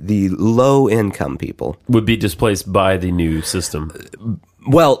 the low income people. Would be displaced by the new system.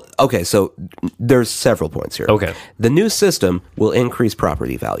 Well, okay, so there's several points here. Okay. The new system will increase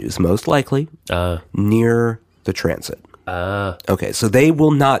property values, most likely near the transit. Okay, so they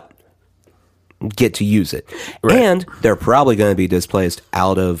will not get to use it. Right. And they're probably going to be displaced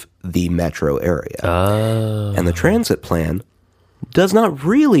out of the metro area. And the transit plan does not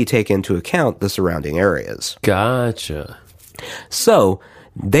really take into account the surrounding areas. Gotcha. So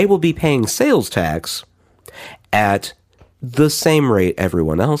they will be paying sales tax at the same rate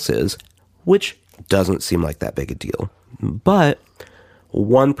everyone else is, which doesn't seem like that big a deal. But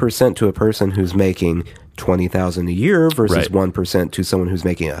 1% to a person who's making $20,000 a year versus Right. 1% to someone who's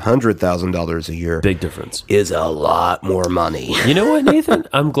making $100,000 a year Big difference. is a lot more money. You know what, Nathan?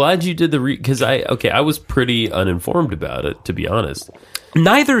 I'm glad you did the because I was pretty uninformed about it, to be honest.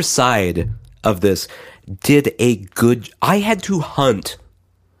 Neither side of this did a good. I had to hunt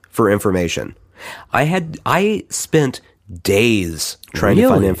for information. I spent days trying to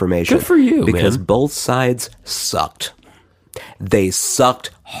find Really? information. Good for you, because man. both sides sucked. They sucked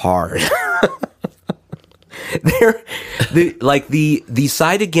hard. The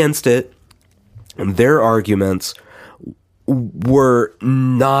side against it, their arguments were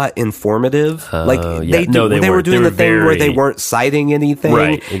not informative. Yeah. They No, they were weren't. doing They the were thing where they very- weren't citing anything.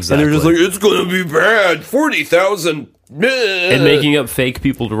 Right, And they're just exactly. like, it's going to be bad. 40,000. And making up fake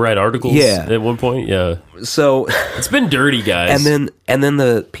people to write articles Yeah. at one point. Yeah. So, It's been dirty, guys. and then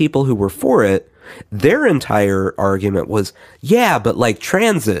the people who were for it, their entire argument was, yeah, but like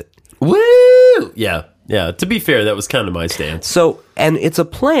transit. Woo! Yeah. Yeah. To be fair, that was kind of my stance. So, and it's a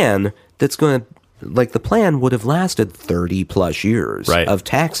plan that's going to, like, the plan would have lasted 30 plus years Right. of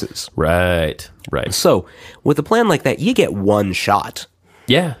taxes. Right. Right. So, with a plan like that, you get one shot.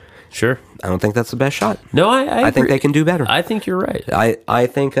 Yeah. Sure. I don't think that's the best shot. No, I I think agree. they can do better. I think you're right. I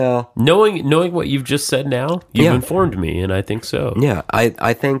think, Knowing what you've just said now, you've Yeah. informed me, and I think so. yeah,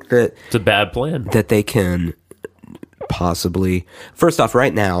 I think that It's a bad plan. they can possibly, first off,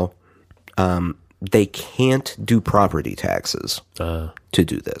 right now, they can't do property taxes to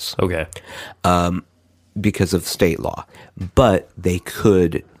do this Okay. because of state law, but they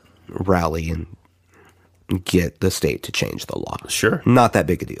could rally and get the state to change the law. Sure. Not that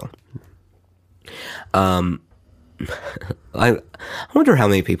big a deal. I wonder how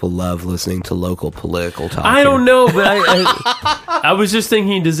many people love listening to local political talk. I don't know, but I was just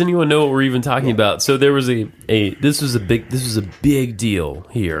thinking, does anyone know what we're even talking about? So there was this was a big deal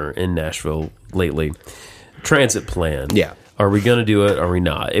here in Nashville lately. Transit plan. Yeah. Are we going to do it? Are we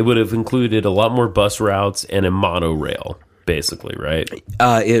not? It would have included a lot more bus routes and a monorail, basically, right?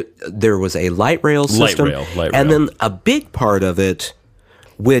 There was a light rail system, Light rail. and then a big part of it,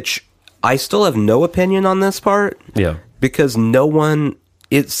 which I still have no opinion on this part. Yeah. Because no one,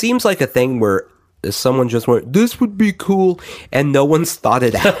 it seems like a thing where someone just went, this would be cool, and no one's thought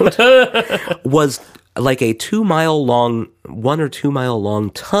it out, was like a 1 or 2 mile long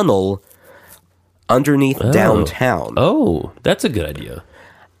tunnel underneath downtown. Oh, that's a good idea.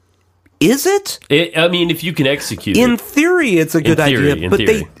 Is it? I mean, if you can execute In it. theory, it's a good idea, but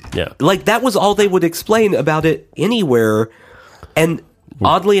yeah. like, that was all they would explain about it anywhere, and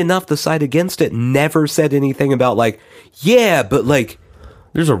oddly enough, the side against it never said anything about, like, yeah, but, like,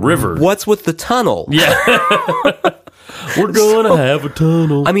 There's a river. what's with the tunnel? Yeah. We're going to have a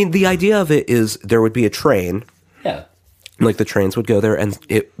tunnel. I mean, the idea of it is there would be a train, Yeah. like the trains would go there, and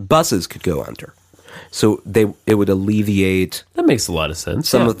buses could go under. So it would alleviate That makes a lot of sense.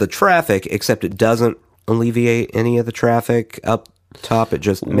 some yeah. of the traffic, except it doesn't alleviate any of the traffic up top. It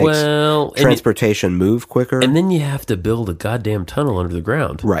just makes transportation move quicker. And then you have to build a goddamn tunnel under the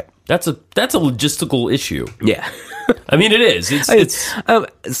ground. Right. That's a logistical issue. Yeah. I mean, it is. It's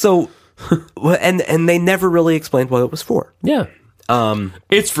So, and they never really explained what it was for. yeah.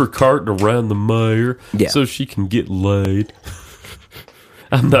 It's for carting around the mayor Yeah. so she can get laid.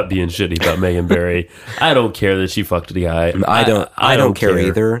 I'm not being shitty about Megan Barry. I don't care that she fucked the guy. I don't care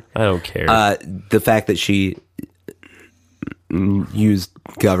either. I don't care. The fact that she used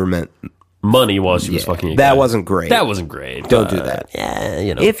government, Money while she was fucking a guy. that wasn't great. That wasn't great. Don't do that. Yeah,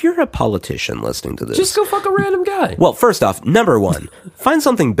 you know. If you're a politician listening to this, Just go fuck a random guy. well, first off, number one, find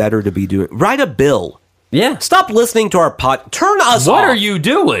something better to be doing. Write a bill. Yeah. Stop listening to our Turn us off. What are you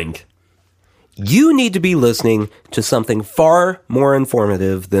doing? You need to be listening to something far more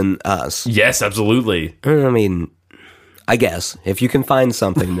informative than us. Yes, absolutely. I mean, I guess if you can find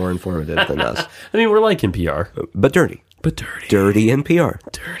something more informative than us, I mean, we're like NPR. but dirty, But dirty. dirty NPR.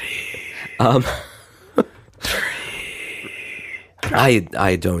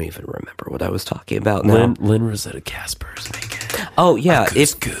 I don't even remember what I was talking about now. Lynn Rosetta Casper's making Oh yeah,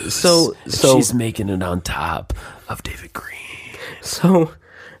 goose. so she's making it on top of David Green. so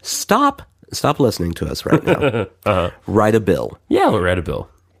stop listening to us right now. Write a bill Yeah, we'll write a bill.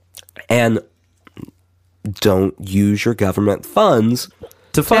 and don't use your government funds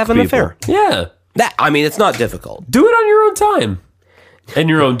To fuck have an people. affair. Yeah. It's not difficult. Do it on your own time. And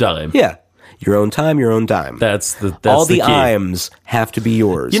your own dime. Yeah, your own time, your own dime. That's All the the key. IMs have to be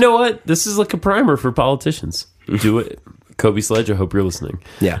yours. You know what? This is like a primer for politicians. Do it. Kobe Sledge, I hope you're listening.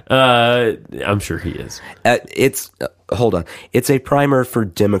 Yeah. I'm sure he is. Hold on. It's a primer for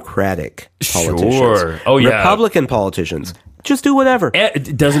Democratic politicians. Sure. Oh, yeah. Republican politicians, just do whatever.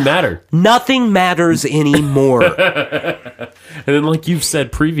 It doesn't matter. Nothing matters anymore. And then, like you've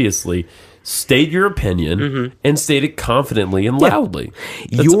said previously, state your opinion and state it confidently and loudly.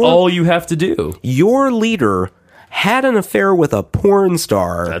 That's all you have to do. Your leader had an affair with a porn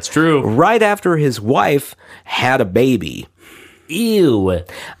star. That's true. Right after his wife had a baby. Ew.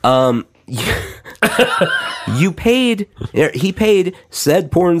 He paid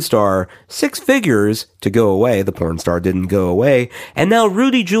said porn star 6 figures to go away. The porn star didn't go away. And now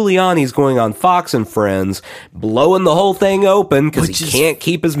Rudy Giuliani's going on Fox and Friends, blowing the whole thing open because he can't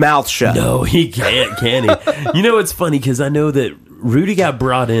keep his mouth shut. No, he can't, can he? You know, it's funny because I know that Rudy got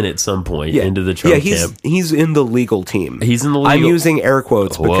brought in at some point into the Trump camp. He's in the legal team. He's in the legal... I'm using air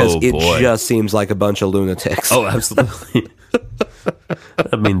quotes because Whoa, it boy. just seems like a bunch of lunatics. Oh, absolutely.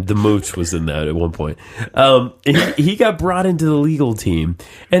 I mean, the mooch was in that at one point. He got brought into the legal team,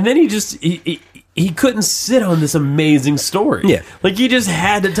 and then he couldn't sit on this amazing story. Yeah. Like, he just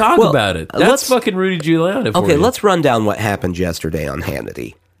had to talk about it. That's fucking Rudy Giuliani for Okay, you. let's run down what happened yesterday on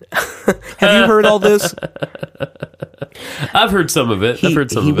Hannity. Have you heard all this? I've heard some of it. I've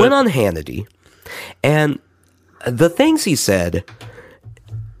heard some of it. He went on Hannity, and the things he said,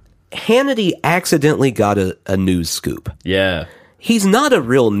 Hannity accidentally got a news scoop. Yeah. He's not a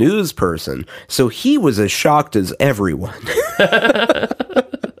real news person, so he was as shocked as everyone.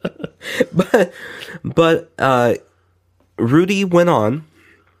 But Rudy went on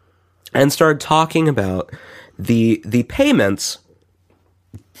and started talking about the payments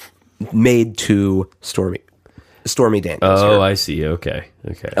made to Stormy Daniels. Oh, here. I see. Okay.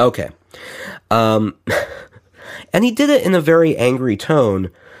 Okay. And he did it in a very angry tone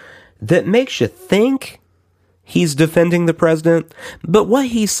that makes you think he's defending the president, but what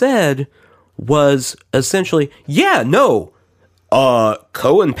he said was essentially, yeah, no,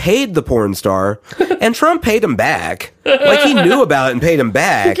 Cohen paid the porn star, and Trump paid him back. Like, he knew about it and paid him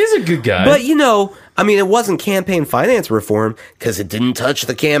back. He's a good guy. But, I mean, it wasn't campaign finance reform because it didn't touch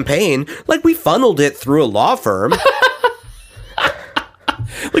the campaign. Like, we funneled it through a law firm.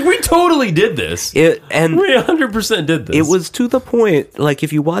 Like, we totally did this. And we 100% did this. it was to the point, like,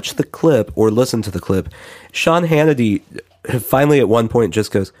 if you watch the clip or listen to the clip, Sean Hannity finally at one point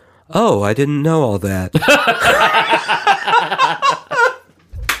just goes, oh, I didn't know all that.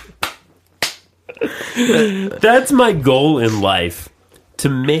 That's my goal in life, to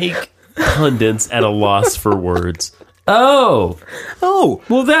make pundits at a loss for words. Oh,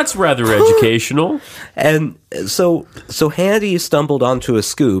 well, that's rather educational. And so Hannity stumbled onto a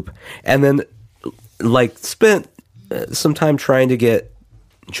scoop and then, like, spent some time trying to get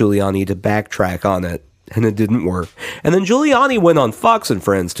Giuliani to backtrack on it, and it didn't work. And then Giuliani went on Fox and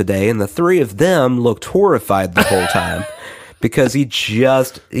Friends today, and the three of them looked horrified the whole time because he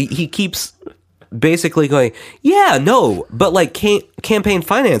keeps basically going, yeah, no, but like campaign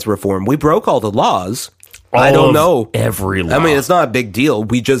finance reform, we broke all the laws. I don't know. Every law. I mean, it's not a big deal.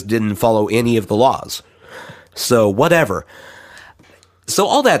 We just didn't follow any of the laws. So, whatever. So,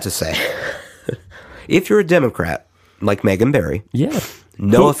 all that to say, if you're a Democrat, like Megan Barry, Yeah.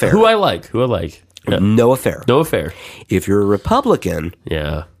 no affair. Who I like. Yeah. No affair. No affair. If you're a Republican,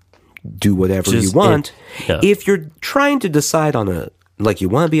 Yeah. do whatever Just you want. yeah. If you're trying to decide on like you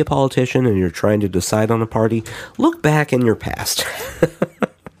want to be a politician and you're trying to decide on a party, look back in your past.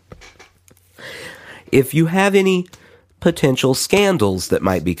 If you have any potential scandals that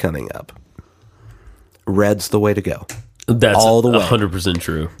might be coming up, red's the way to go. That's all the way. 100%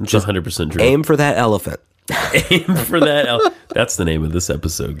 true. It's 100% true. Aim for that elephant. Aim for that. That's the name of this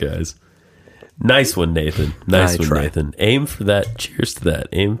episode, guys. Nice one, Nathan. Nice I one, tried. Nathan. Aim for that. Cheers to that.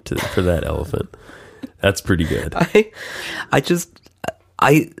 For that elephant. That's pretty good.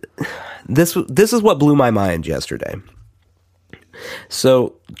 This is what blew my mind yesterday.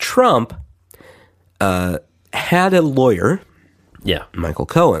 So Trump had a lawyer, Yeah. Michael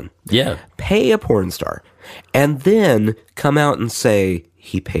Cohen, Yeah. pay a porn star, and then come out and say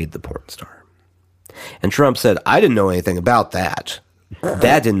he paid the porn star. And Trump said, I didn't know anything about that.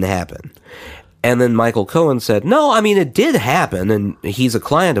 That didn't happen. And then Michael Cohen said, no, I mean, it did happen, and he's a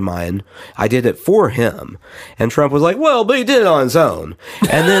client of mine. I did it for him. And Trump was like, well, but he did it on his own.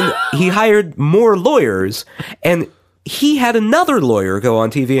 And then he hired more lawyers, and he had another lawyer go on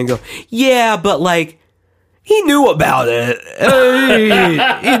TV and go, yeah, but like, he knew about it.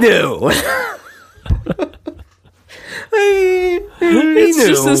 He knew. It's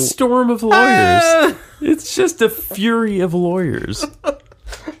just a storm of lawyers. It's just a fury of lawyers.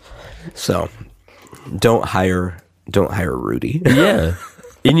 So, don't hire Rudy. Yeah.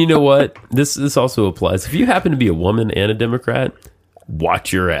 And you know what? This also applies. If you happen to be a woman and a Democrat,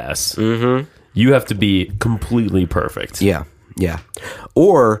 watch your ass. Mm-hmm. You have to be completely perfect. Yeah.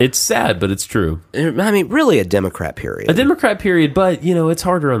 Or, It's sad, but it's true. I mean, really a Democrat period. A Democrat period, but it's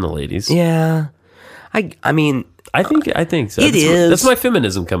harder on the ladies. Yeah. I mean, I think so. It is. That's my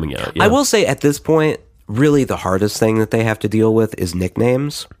feminism coming out. Yeah. I will say at this point, really the hardest thing that they have to deal with is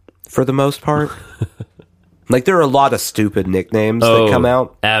nicknames for the most part. Like, there are a lot of stupid nicknames that come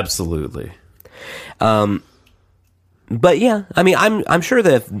out. Absolutely. But yeah, I mean, I'm sure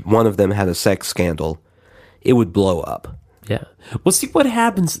that if one of them had a sex scandal, it would blow up. Yeah. Well, see what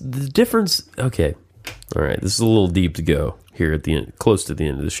happens. The difference. Okay. All right. This is a little deep to go here at the end, close to the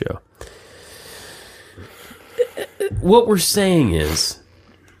end of the show. What we're saying is,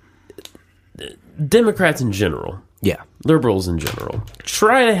 Democrats in general, Yeah. liberals in general,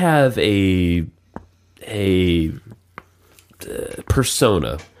 try to have a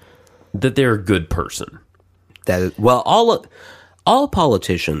persona that they're a good person. That is, well, all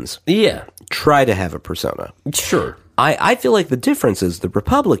politicians Yeah. try to have a persona. Sure. I feel like the difference is the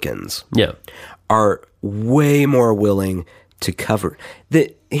Republicans Yeah. are way more willing to cover.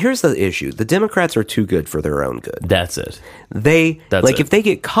 Here's the issue. The Democrats are too good for their own good. That's it. That's it. if they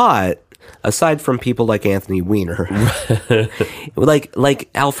get caught, aside from people like Anthony Weiner, like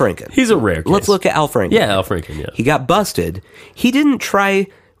Al Franken. He's a rare case. Let's look at Al Franken. Yeah, Al Franken, yeah. He got busted. He didn't try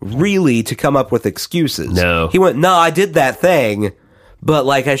really to come up with excuses. No. He went, no, I did that thing, but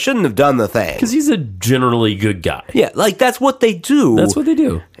like I shouldn't have done the thing. Because he's a generally good guy. Yeah, like that's what they do. That's what they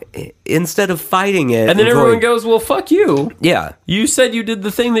do. Instead of fighting it, And then everyone going, goes, well, fuck you. yeah. You said you did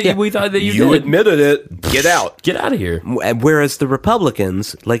the thing that we thought that you did. admitted it. Get out. Get out of here. Whereas the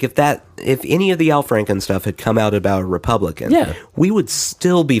Republicans, like if any of the Al Franken stuff had come out about a Republican, Yeah. we would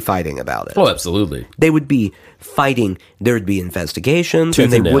still be fighting about it. Oh, absolutely. They would be fighting. There would be investigations, Tooth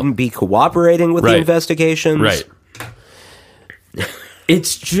and they and nail. wouldn't be cooperating with the Right. investigations. Right.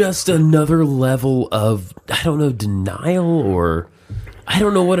 It's just another level of, I don't know, denial, or I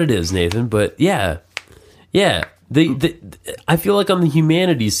don't know what it is, Nathan, but yeah. I feel like on the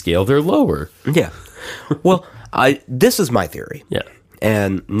humanities scale, they're lower. Yeah. Well, this is my theory. Yeah.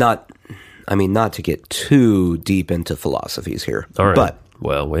 And not to get too deep into philosophies here. All right. But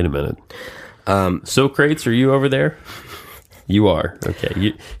well, wait a minute. Socrates, are you over there? You are.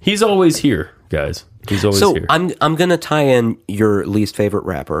 Okay. He's always here, guys. He's always so here. I'm gonna tie in your least favorite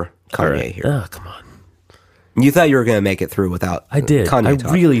rapper, All Kanye, right. here. Oh, come on. You thought you were gonna make it through without I did. Kanye I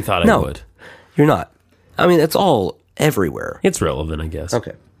talk. really thought I No, would. You're not. I mean, it's all everywhere. It's relevant, I guess.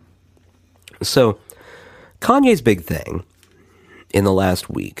 Okay. So, Kanye's big thing in the last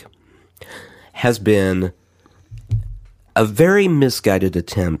week has been a very misguided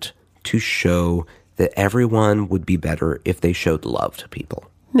attempt to show that everyone would be better if they showed love to people.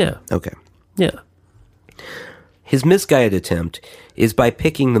 Yeah. Okay. Yeah. His misguided attempt is by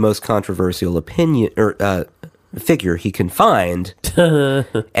picking the most controversial opinion or figure he can find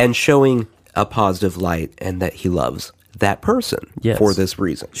and showing a positive light and that he loves that person Yes. for this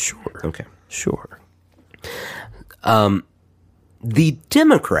reason. Sure. Okay. Sure. The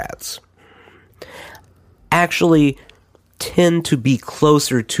Democrats actually tend to be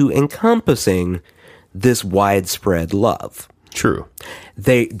closer to encompassing this widespread love. True.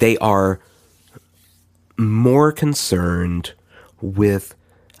 They are more concerned with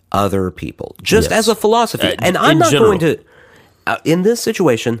other people, just Yes. as a philosophy. And in I'm not general. going to, in this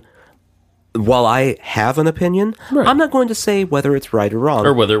situation, while I have an opinion, Right. I'm not going to say whether it's right or wrong.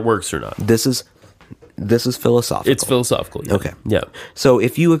 Or whether it works or not. This is philosophical. It's philosophical. Yeah. Okay. Yeah. So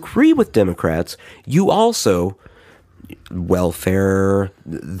if you agree with Democrats, you also welfare,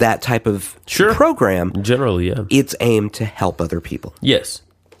 that type of Sure. program, Generally, yeah. it's aimed to help other people. Yes.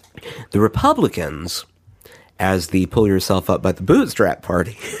 The Republicans, as the pull yourself up by the bootstrap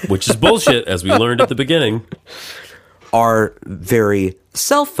party, Which is bullshit, as we learned at the beginning. are very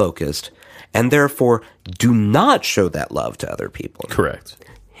self-focused and therefore do not show that love to other people. Correct.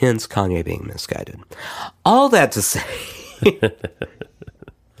 Hence Kanye being misguided. All that to say,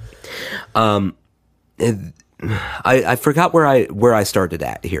 I forgot where I started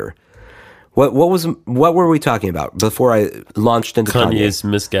at here. What were we talking about before I launched into Kanye's Kanye?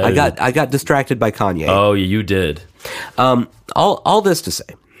 misguided. I got distracted by Kanye. Oh, you did. All this to say,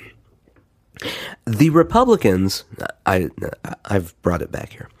 the Republicans, I've brought it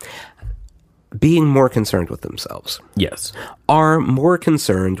back here, being more concerned with themselves, Yes. are more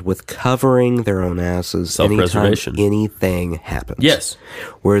concerned with covering their own asses anytime Self-preservation. anything happens. Yes.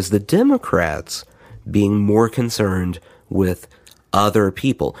 Whereas the Democrats, being more concerned with other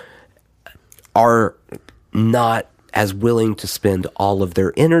people, are not as willing to spend all of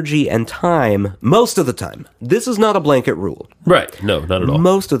their energy and time, most of the time. This is not a blanket rule. Right. No, not at all.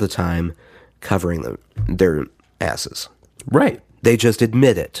 Most of the time, covering their asses. Right. They just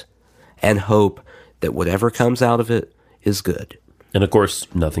admit it and hope that whatever comes out of it is good. And of course,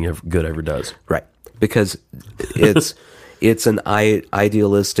 nothing good ever does. Right. Because it's an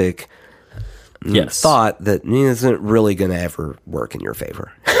idealistic Yes. thought that isn't really going to ever work in your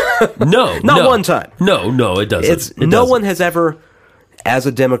favor. No. Not no. one time. No, it doesn't. It's It no doesn't. one has ever, as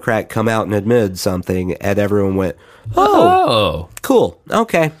a Democrat, come out and admitted something and everyone went, "Oh, Oh. cool.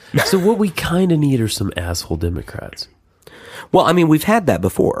 Okay." So what we kind of need are some asshole Democrats. Well, I mean, we've had that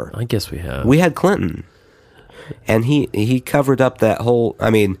before. I guess we have. We had Clinton. And he covered up that whole,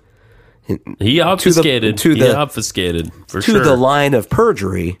 I mean, He obfuscated. to He the- obfuscated, for to sure. the line of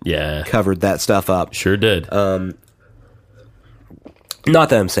perjury, Yeah. covered that stuff up. Sure did. Not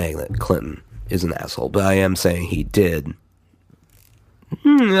that I'm saying that Clinton is an asshole, but I am saying he did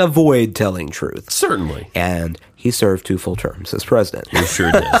avoid telling truth. Certainly. And he served 2 full terms as president. He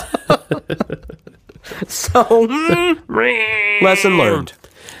sure did. So, lesson learned.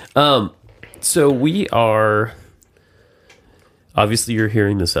 So we are... Obviously, you're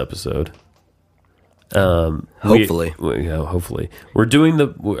hearing this episode. Hopefully. Hopefully. We're doing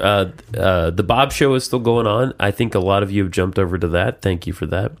the Bob Show is still going on. I think a lot of you have jumped over to that. Thank you for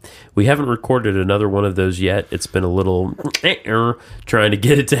that. We haven't recorded another one of those yet. It's been a little trying to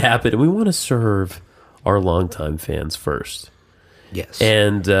get it to happen. And we want to serve our longtime fans first. Yes.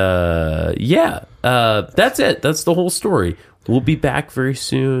 And that's it. That's the whole story. We'll be back very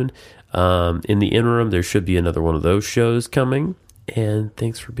soon. In the interim, there should be another one of those shows coming. And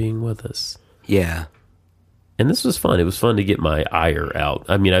thanks for being with us. Yeah. And this was fun. It was fun to get my ire out.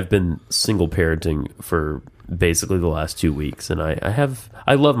 I mean, I've been single parenting for basically the last 2 weeks, and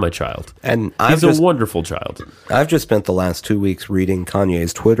I love my child. And he's a wonderful child. I've just spent the last 2 weeks reading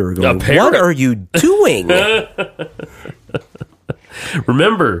Kanye's Twitter going, parent. what are you doing?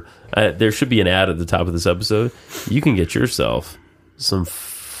 Remember, there should be an ad at the top of this episode. You can get yourself some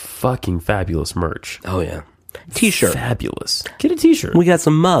fucking fabulous merch. Oh, yeah. T-shirt. Fabulous. Get a t-shirt. We got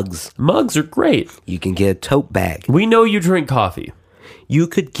some mugs. Mugs are great. You can get a tote bag. We know you drink coffee. You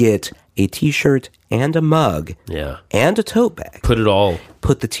could get a t-shirt and a mug. Yeah. And a tote bag. Put it all.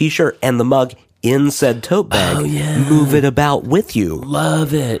 Put the t-shirt and the mug in said tote bag. Oh, yeah. Move it about with you.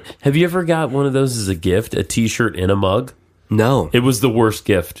 Love it. Have you ever got one of those as a gift? A t-shirt and a mug? No. It was the worst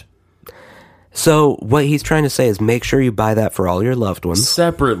gift. So what he's trying to say is make sure you buy that for all your loved ones.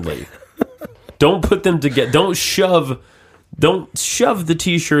 Separately. Don't put them together. Don't shove the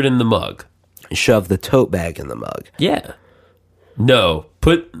t-shirt in the mug. Shove the tote bag in the mug. Yeah. No.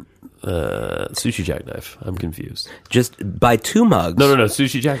 Put sushi jackknife. I'm confused. Just buy 2 mugs. No.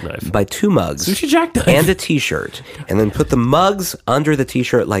 Sushi jackknife. Buy 2 mugs. Sushi jackknife. And a t-shirt. And then put the mugs under the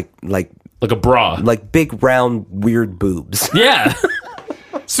t-shirt like a bra. Like big round weird boobs. Yeah.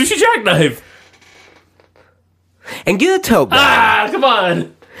 Sushi jackknife. And get a tote bag. Come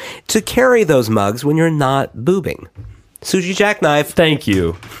on. To carry those mugs when you're not boobing. Sushi jackknife. Thank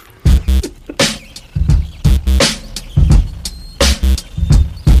you.